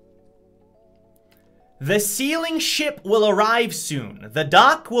 The sealing ship will arrive soon. The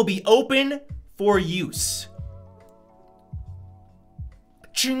dock will be open for use.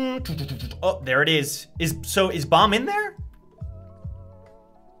 Oh, there it is. Is Bomb in there?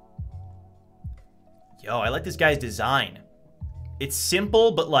 Yo, I like this guy's design. It's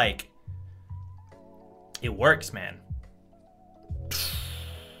simple, but like, it works, man.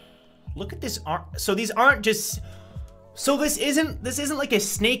 Look at this so these aren't just, so this isn't like a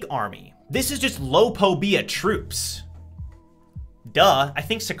snake army. This is just Lo Po Bia troops. Duh, I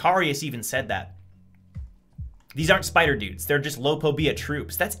think Sicarius even said that. These aren't spider dudes, they're just Lo Po Bia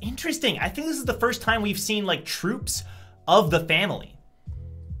troops. That's interesting. I think this is the first time we've seen like troops of the family.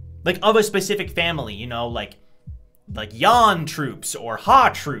 Like of a specific family, you know, like Yan troops or Ha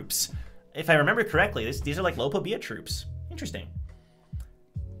troops. If I remember correctly, these are like Lo Po Bia troops. Interesting.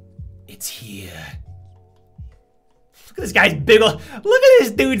 It's here. Look at this guy's big old, look at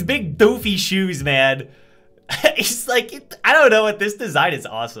this dude's big doofy shoes, man. He's like, I don't know what, this design is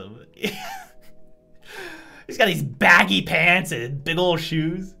awesome. He's got these baggy pants and big old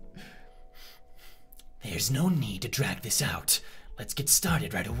shoes. There's no need to drag this out. Let's get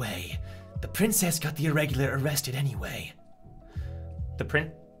started right away. The princess got the irregular arrested anyway.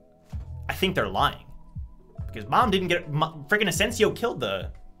 I think they're lying. Because Mom didn't get, freaking Asensio killed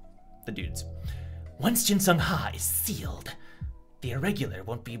the dudes. Once Jinsung Ha is sealed, the irregular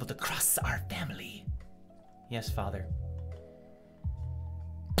won't be able to cross our family. Yes, father.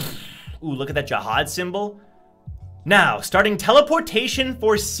 Ooh, look at that jihad symbol. Now, starting teleportation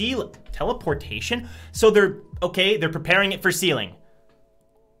for sealing. Teleportation? So they're preparing it for sealing.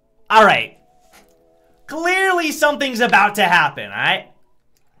 All right. Clearly something's about to happen, all right?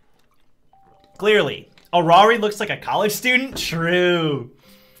 Clearly. Aurari looks like a college student? True.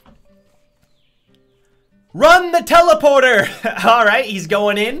 Run the teleporter! All right, he's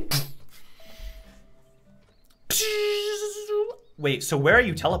going in. Wait, so where are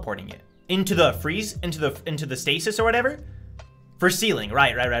you teleporting it? Into the freeze? Into the stasis or whatever? For sealing.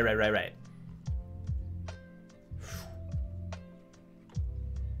 Right.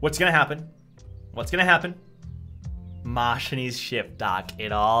 What's gonna happen? What's gonna happen? Mashini's ship, Doc.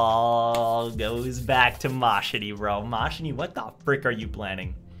 It all goes back to Mashini, bro. Mashini, what the frick are you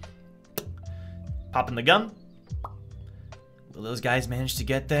planning? Popping the gum. Will those guys manage to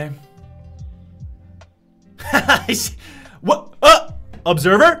get there? What?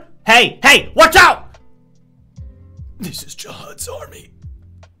 Observer? Hey, watch out! This is Jihad's army.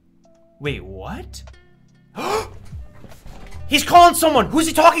 Wait, what? He's calling someone. Who's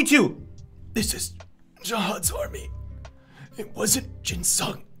he talking to? This is Jihad's army. It wasn't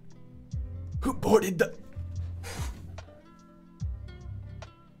Jinsung who boarded the...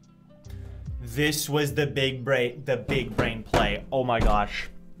 This was the big brain play. Oh my gosh.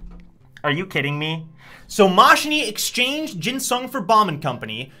 Are you kidding me? So Mashni exchanged Jinsung for Bomb and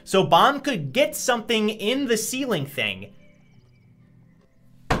Company so Bomb could get something in the ceiling thing.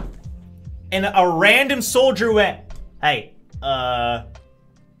 And a random soldier went, hey,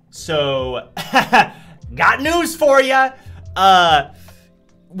 so, got news for ya.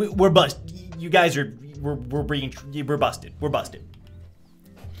 We're busted. You guys are, we're busted. We're busted.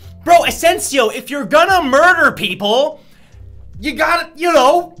 Bro, Asensio, if you're gonna murder people, you gotta, you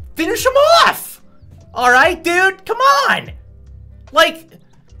know, finish them off. All right, dude, come on. Like,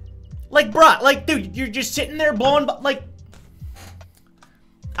 bruh, like, dude, you're just sitting there blowing, like.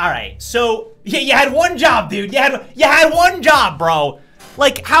 All right, so yeah, you had one job, dude. You had one job, bro.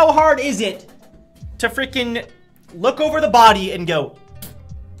 Like, how hard is it to freaking look over the body and go,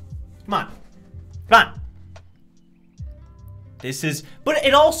 come on, come on. This is, but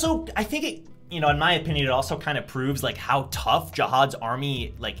it also, I think it, you know, in my opinion, it also kind of proves like how tough Jihad's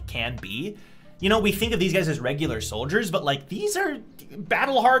army like can be. You know, we think of these guys as regular soldiers, but like these are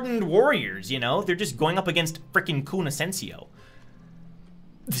battle-hardened warriors, you know? They're just going up against freaking Kun Asensio.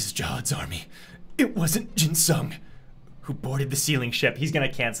 This is Jihad's army. It wasn't Jinsung who boarded the sealing ship. He's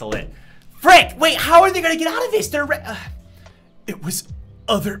gonna cancel it. Frick! Wait, how are they gonna get out of this? They're it was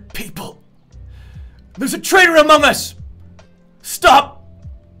other people. There's a traitor among us! Stop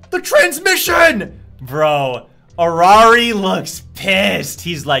the transmission! Bro, Arari looks pissed.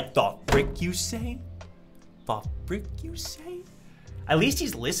 He's like, the frick you say? The frick you say? At least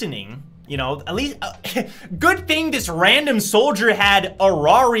he's listening. You know, at least, good thing this random soldier had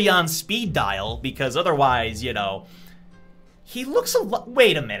Arari on speed dial, because otherwise, you know, he looks a lot.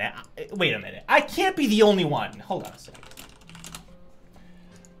 Wait a minute. I can't be the only one. Hold on a second.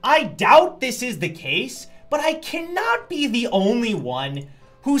 I doubt this is the case, but I cannot be the only one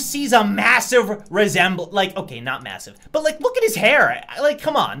who sees a massive resemblance. Like, okay, not massive, but like, look at his hair. Like,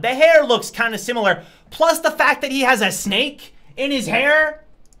 come on. The hair looks kind of similar. Plus the fact that he has a snake in his hair.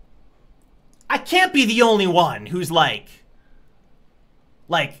 I can't be the only one who's like,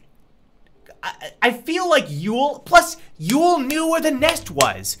 I feel like Yule, plus Yule knew where the nest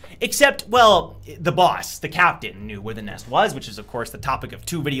was, except, well, the boss, the captain, knew where the nest was, which is, of course, the topic of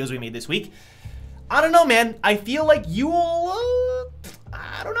 2 videos we made this week. I don't know, man. I feel like Yule,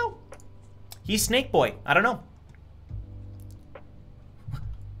 I don't know. He's Snake Boy. I don't know.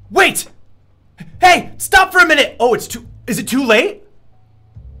 Wait! Hey, stop for a minute! Oh, is it too late?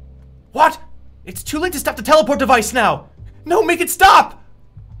 What? It's too late to stop the teleport device now. No, make it stop.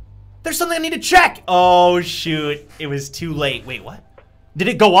 There's something I need to check. Oh, shoot. It was too late. Wait, what? Did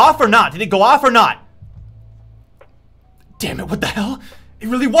it go off or not? Did it go off or not? Damn it, what the hell? It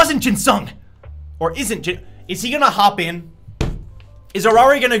really wasn't Jinsung. Or isn't is he gonna hop in? Is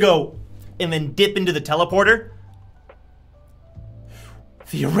Arari gonna go and then dip into the teleporter?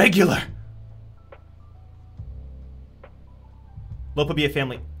 The irregular. Lo Po Bia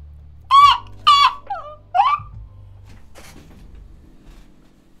Family.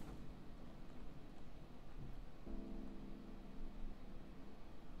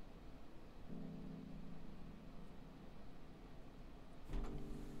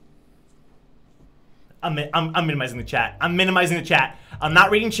 I'm minimizing the chat. I'm minimizing the chat. I'm not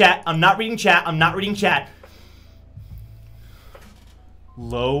reading chat. I'm not reading chat. I'm not reading chat.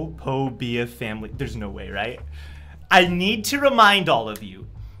 Lo Po Bia Family. There's no way, right? I need to remind all of you.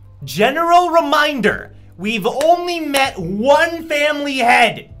 General reminder. We've only met 1 family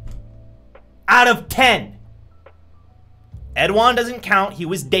head out of 10. Edwan doesn't count. He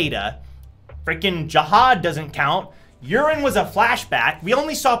was Data. Freaking Jihad doesn't count. Urine was a flashback. We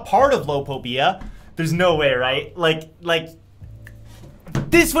only saw part of Lo Po Bia. There's no way, right? Like,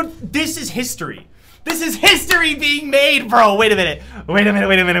 this is history. This is history being made, bro. Wait a minute. Wait a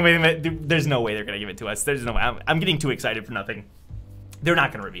minute. There's no way they're gonna give it to us. There's no way. I'm getting too excited for nothing. They're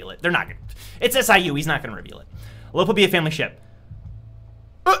not gonna reveal it. They're not gonna. It's SIU. He's not gonna reveal it. Lo Po Bia Family ship.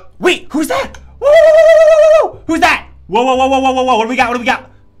 Wait, who's that? Whoa! Who's that? Whoa! What do we got? What do we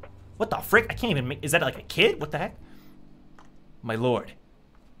got? What the frick? I can't even make. Is that like a kid? What the heck? My lord.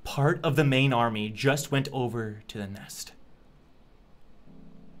 Part of the main army just went over to the nest.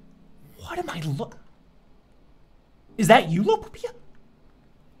 What am I Is that you, Lo Po Bia?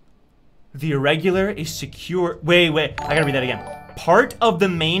 The irregular is secure. Wait. I gotta read that again. Part of the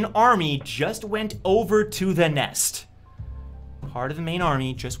main army just went over to the nest. Part of the main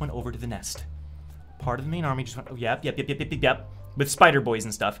army just went over to the nest. Part of the main army just went. Oh, yep. With spider boys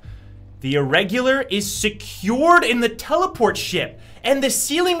and stuff. The irregular is secured in the teleport ship, and the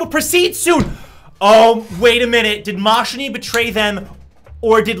sealing will proceed soon. Oh, wait a minute. Did Mashni betray them,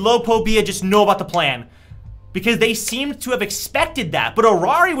 or did Lo Po Bia just know about the plan? because they seemed to have expected that. But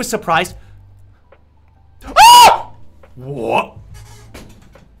Arari was surprised. Ah! What?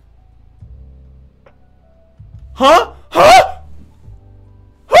 Huh? Huh?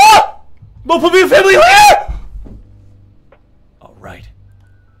 Huh? Lo Po Bia Family here? All right.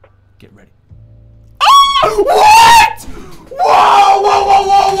 Get ready. Oh! What? Whoa, whoa, whoa,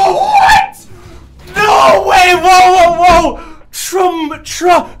 whoa, whoa, what? No way, whoa, whoa, whoa.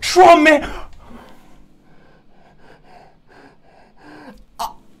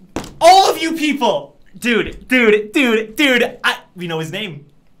 All of you people. Dude. We know his name.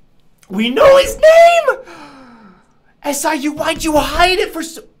 We know his name. SIU, why'd you hide it for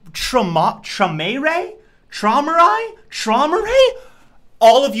so... Traumaray?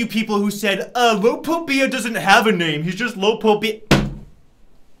 All of you people who said, Lo Po Bia doesn't have a name. He's just Lo Po Bia.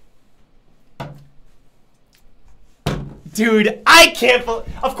 Dude, I can't believe...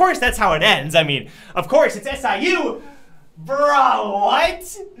 Of course, that's how it ends. I mean, of course, it's SIU. Bro,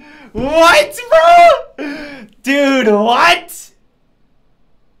 what? What, bro? Dude, what?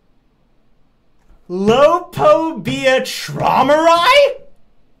 Lo Po Bia Traumaray?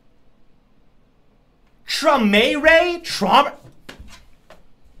 Trauma...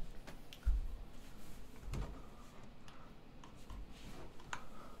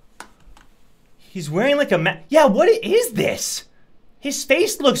 He's wearing like a mask. Yeah, what is this? His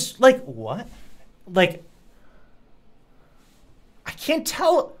face looks like what? Like, I can't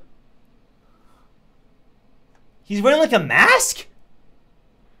tell. He's wearing like a mask?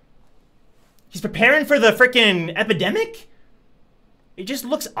 He's preparing for the freaking epidemic? It just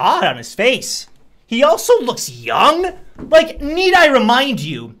looks odd on his face. He also looks young. Like, need I remind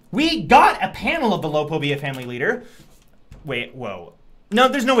you, we got a panel of the Lo Po Bia family leader. Wait, whoa. No,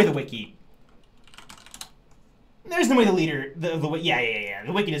 there's no way the wiki. There's no way the leader, yeah.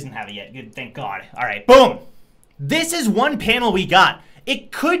 The wiki doesn't have it yet. Good, thank God. All right, boom. This is one panel we got.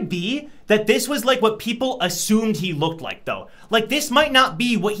 It could be that this was like what people assumed he looked like, though. Like, this might not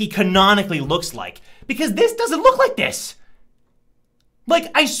be what he canonically looks like, because this doesn't look like this. Like,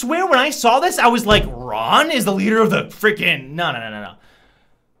 I swear when I saw this, I was like, Ron is the leader of the freaking... No.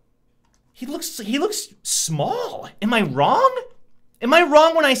 He looks small. Am I wrong? Am I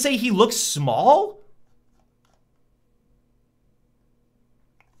wrong when I say he looks small?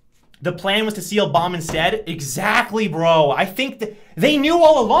 The plan was to seal bomb instead? Exactly, bro. I think that they knew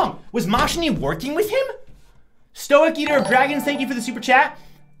all along. Was Mashini working with him? Stoic Eater of Dragons, thank you for the super chat.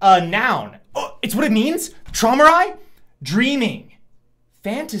 Noun. Oh, it's what it means? Traumaray? Dreaming.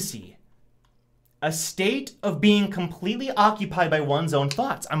 Fantasy. A state of being completely occupied by one's own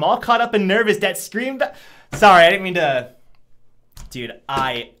thoughts. I'm all caught up and nervous. That screamed. Sorry, I didn't mean to... Dude,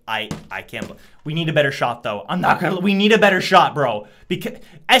 I can't... We need a better shot, though. I'm not gonna... We need a better shot, bro. Because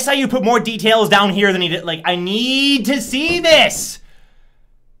SIU put more details down here than he did. Like, I need to see this.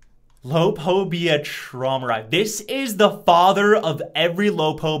 Lo Po Bia Traumaray. This is the father of every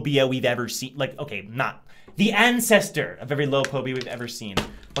Lo Po Bia we've ever seen. Like, okay, not... The ancestor of every Lo Po Bia we've ever seen.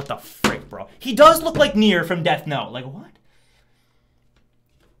 What the frick, bro? He does look like Nier from Death Note. Like, what?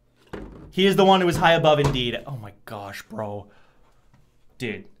 He is the one who is high above indeed. Oh my gosh, bro.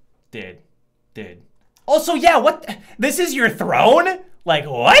 Dude. Also, yeah, what? This is your throne? Like,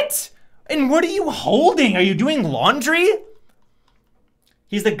 what? And what are you holding? Are you doing laundry?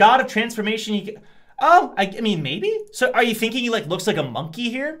 He's the god of transformation. Oh, I mean, maybe? So are you thinking he, like, looks like a monkey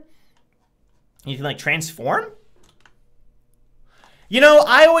here? You can, like, transform? You know,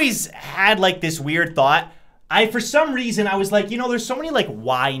 I always had, like, this weird thought. For some reason, I was like, you know, there's so many, like,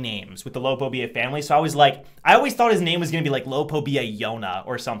 Y names with the Lo Po Bia family. So I was like, I always thought his name was going to be, like, Lo Po Bia Yona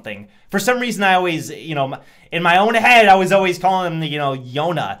or something. For some reason, I always, you know, in my own head, I was always calling him, you know,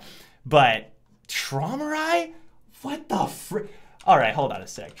 Yona. But Traumaray? What the frick? All right, hold on a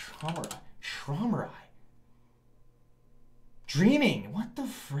sec. Traumaray. Dreaming. What the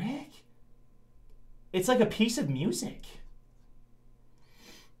frick? It's like a piece of music.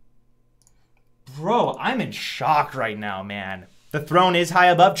 Bro, I'm in shock right now, man. The throne is high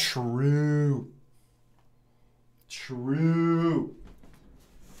above. True.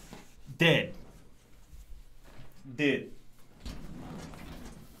 Did.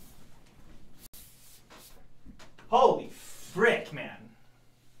 Holy frick, man.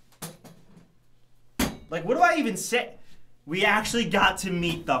 Like, what do I even say? We actually got to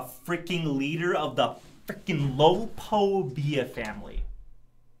meet the freaking leader of the freaking Lo Po Bia family.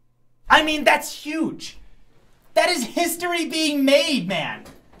 I mean, that's huge. That is history being made, man.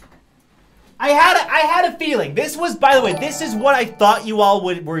 I had a feeling. This was, by the way, this is what I thought you all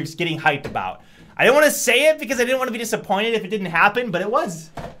were getting hyped about. I didn't want to say it because I didn't want to be disappointed if it didn't happen, but it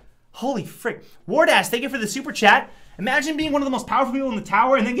was. Holy frick. Wardast, thank you for the super chat. Imagine being one of the most powerful people in the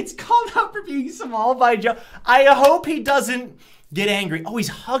tower and then gets called out for being small by Joe. I hope he doesn't get angry. Oh, he's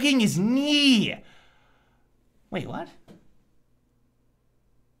hugging his knee. Wait, what?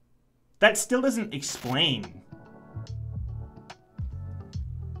 That still doesn't explain.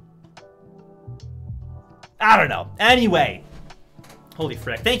 I don't know. Anyway. Holy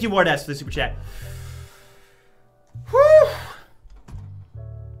frick. Thank you, Wardast, for the super chat. Whew.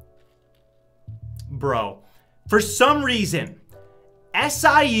 Bro. For some reason,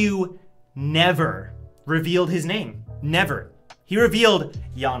 SIU never revealed his name. Never. He revealed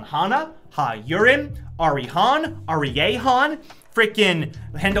Yanhana, Ha-Yurim, Ari-Han, Ari-Yehan, freaking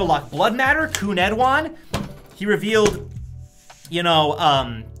Hendolak Blood Matter, Kun Edwan. He revealed, you know,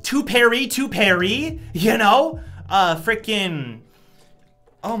 Tuperi, you know, freaking,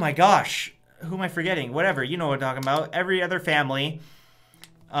 oh my gosh, who am I forgetting? Whatever, you know what I'm talking about. Every other family.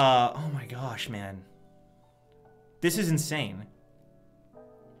 Oh my gosh, man. This is insane.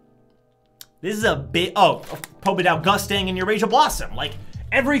 This is a bit, oh, Po Bia Gustang and Eurasia Blossom. Like,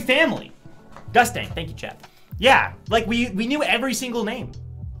 every family. Gustang, thank you, chat. Yeah, like, we knew every single name.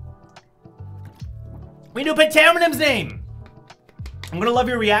 We knew Pentaminum's name. I'm gonna love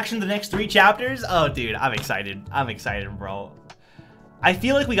your reaction to the next 3 chapters. Oh, dude, I'm excited. I'm excited, bro. I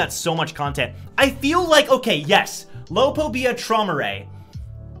feel like we got so much content. I feel like, okay, yes, Lo Po Bia Family.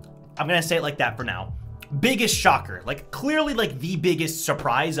 I'm gonna say it like that for now. Biggest shocker, like clearly like the biggest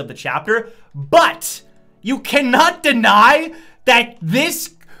surprise of the chapter, but you cannot deny that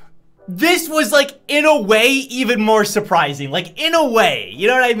this was like in a way even more surprising, like in a way, you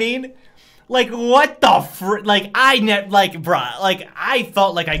know what I mean? Like what the frick, like bruh, like I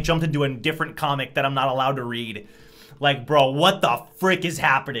felt like I jumped into a different comic that I'm not allowed to read. Like bro, what the frick is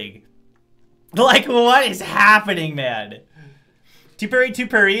happening? Like what is happening, man?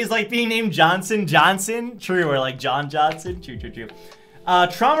 Tuperi is like being named Johnson. True, or like John Johnson. True.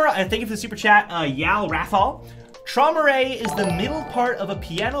 Traumare, thank you for the super chat. Yal Rathal. Traumare is the middle part of a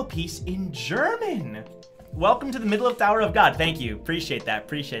piano piece in German. Welcome to the middle of Tower of God. Thank you. Appreciate that.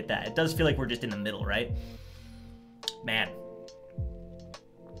 It does feel like we're just in the middle, right? Man.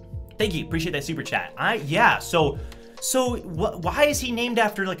 Thank you. Appreciate that super chat. Yeah, so why is he named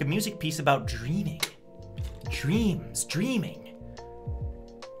after like a music piece about dreaming? Dreaming.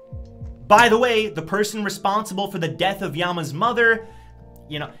 By the way, the person responsible for the death of Yama's mother,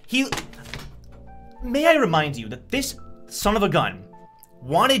 you know, may I remind you that this son of a gun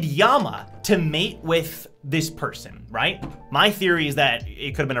wanted Yama to mate with this person, right? My theory is that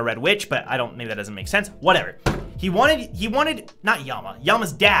it could have been a red witch, but maybe that doesn't make sense. Whatever. He wanted, not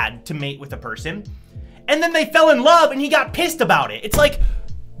Yama's dad to mate with a person, and then they fell in love and he got pissed about it. It's like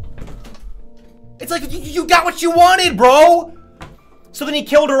you got what you wanted, bro. So then he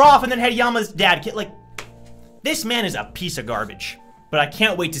killed her off and then had Yama's dad kill. Like, this man is a piece of garbage. But I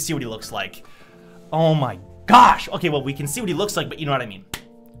can't wait to see what he looks like. Oh my gosh. Okay, well, we can see what he looks like, but you know what I mean.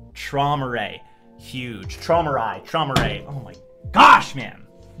 Traumare. Huge. Traumare. Oh my gosh, man.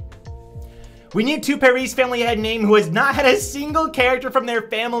 We need Tuperi's family head name who has not had a single character from their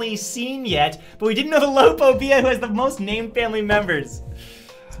family seen yet, but we didn't know the Lo Po Bia who has the most named family members.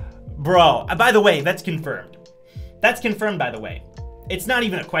 Bro, by the way, that's confirmed. That's confirmed, by the way. It's not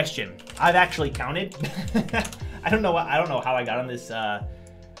even a question. I've actually counted. I don't know how I got on this.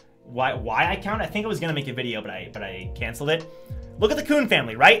 Why I count? I think I was gonna make a video, but I canceled it. Look at the Coon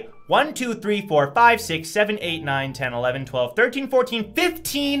family, right? 1, 2, 3, 4, 5, 6, 7, 8, 9, 10, 11, 12, 13, 14,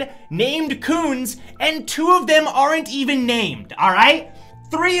 15 named Coons, and 2 of them aren't even named. All right,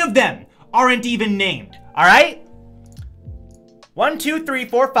 3 of them aren't even named. All right. 1, 2, 3,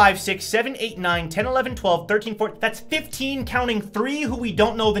 4, 5, 6, 7, 8, 9, 10, 11, 12, 13, 14. That's 15 counting 3 who we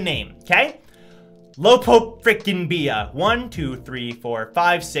don't know the name, okay? Lo Po frickin' Bia. 1, 2, 3, 4,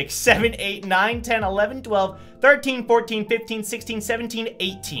 5, 6, 7, 8, 9, 10, 11, 12, 13, 14, 15, 16, 17,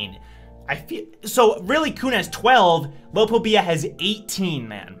 18. I feel, so really Kun has 12, Lo Po Bia has 18,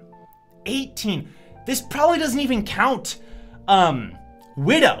 man. 18. This probably doesn't even count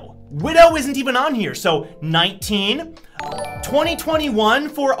Widow. Widow isn't even on here, so 19. 2021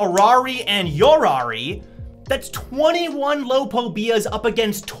 for Arari and Yorari. That's 21 Lo Po Bias up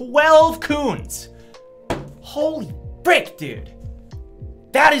against 12 Coons. Holy frick, dude.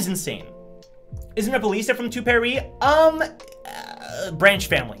 That is insane. Isn't Repelisa from Tuperi? Branch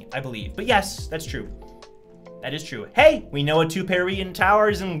family, I believe. But yes, that's true. That is true. Hey, we know a Tuperi in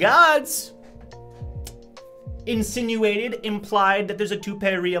Towers and Gods. Insinuated, implied that there's a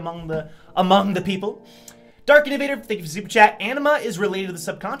Tuperi among the people. Dark Innovator, thank you for the super chat. Anima is related to the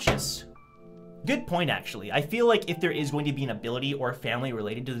subconscious. Good point, actually. I feel like if there is going to be an ability or a family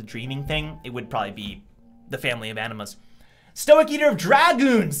related to the dreaming thing, it would probably be the family of animas. Stoic Eater of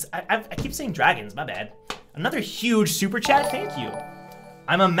Dragoons. I keep saying dragons, my bad. Another huge super chat, thank you.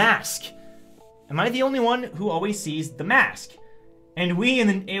 I'm a mask. Am I the only one who always sees the mask? And we in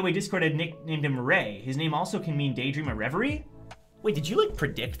the AOA Discord had nicknamed him Ray. His name also can mean daydream or reverie. Wait, did you like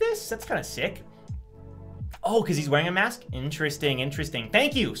predict this? That's kind of sick. Oh, because he's wearing a mask? Interesting, interesting.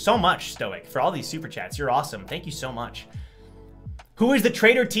 Thank you so much, Stoic, for all these super chats. You're awesome. Thank you so much. Who is the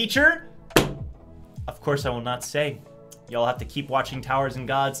traitor teacher? Of course I will not say. Y'all have to keep watching Towers and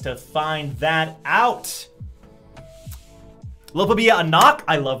Gods to find that out. Lo Po Bia a knock?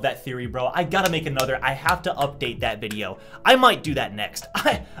 I love that theory, bro. I gotta make another. I have to update that video. I might do that next.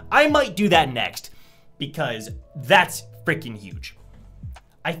 I might do that next because that's freaking huge.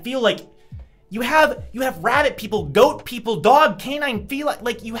 I feel like you have rabbit people, goat people, dog, canine, feline,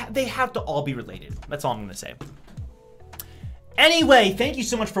 like they have to all be related. That's all I'm gonna say. Anyway, thank you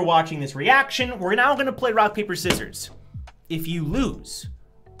so much for watching this reaction. We're now gonna play rock, paper, scissors. If you lose,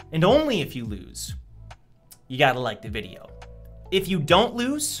 and only if you lose, you gotta like the video. If you don't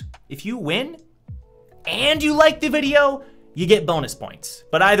lose, if you win, and you like the video, you get bonus points.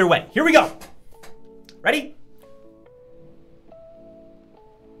 But either way, here we go. Ready?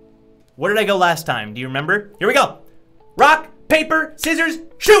 Where did I go last time? Do you remember? Here we go. Rock, paper, scissors,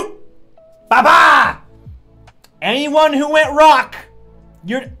 shoot! Ba-ba! Anyone who went rock,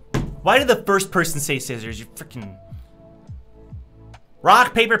 why did the first person say scissors? You freaking...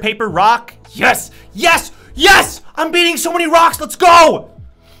 Rock, paper, paper, rock. Yes, yes, yes! I'm beating so many rocks, let's go!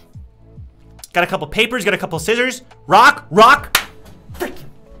 Got a couple papers, got a couple scissors. Rock, rock. Freaking.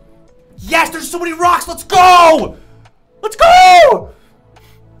 Yes, there's so many rocks, let's go! Let's go!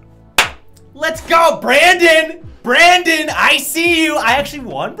 Let's go, Brandon! Brandon, I see you. I actually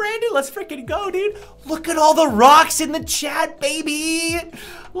won, Brandon. Let's freaking go, dude. Look at all the rocks in the chat, baby.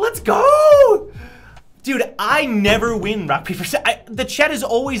 Let's go. Dude, I never win rock, paper, scissors. The chat is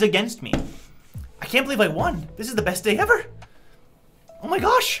always against me. I can't believe I won. This is the best day ever. Oh my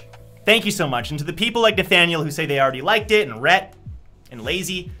gosh. Thank you so much. And to the people like Nathaniel who say they already liked it, and Rhett, and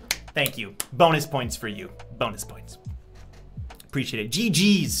Lazy, thank you. Bonus points for you. Bonus points. Appreciate it.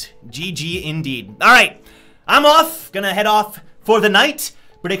 GG's. GG indeed. All right. I'm off. Gonna head off for the night.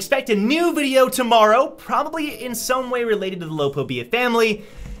 But expect a new video tomorrow. Probably in some way related to the Lo Po Bia family.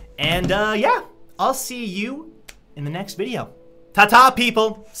 And yeah. I'll see you in the next video. Ta-ta,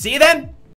 people. See you then.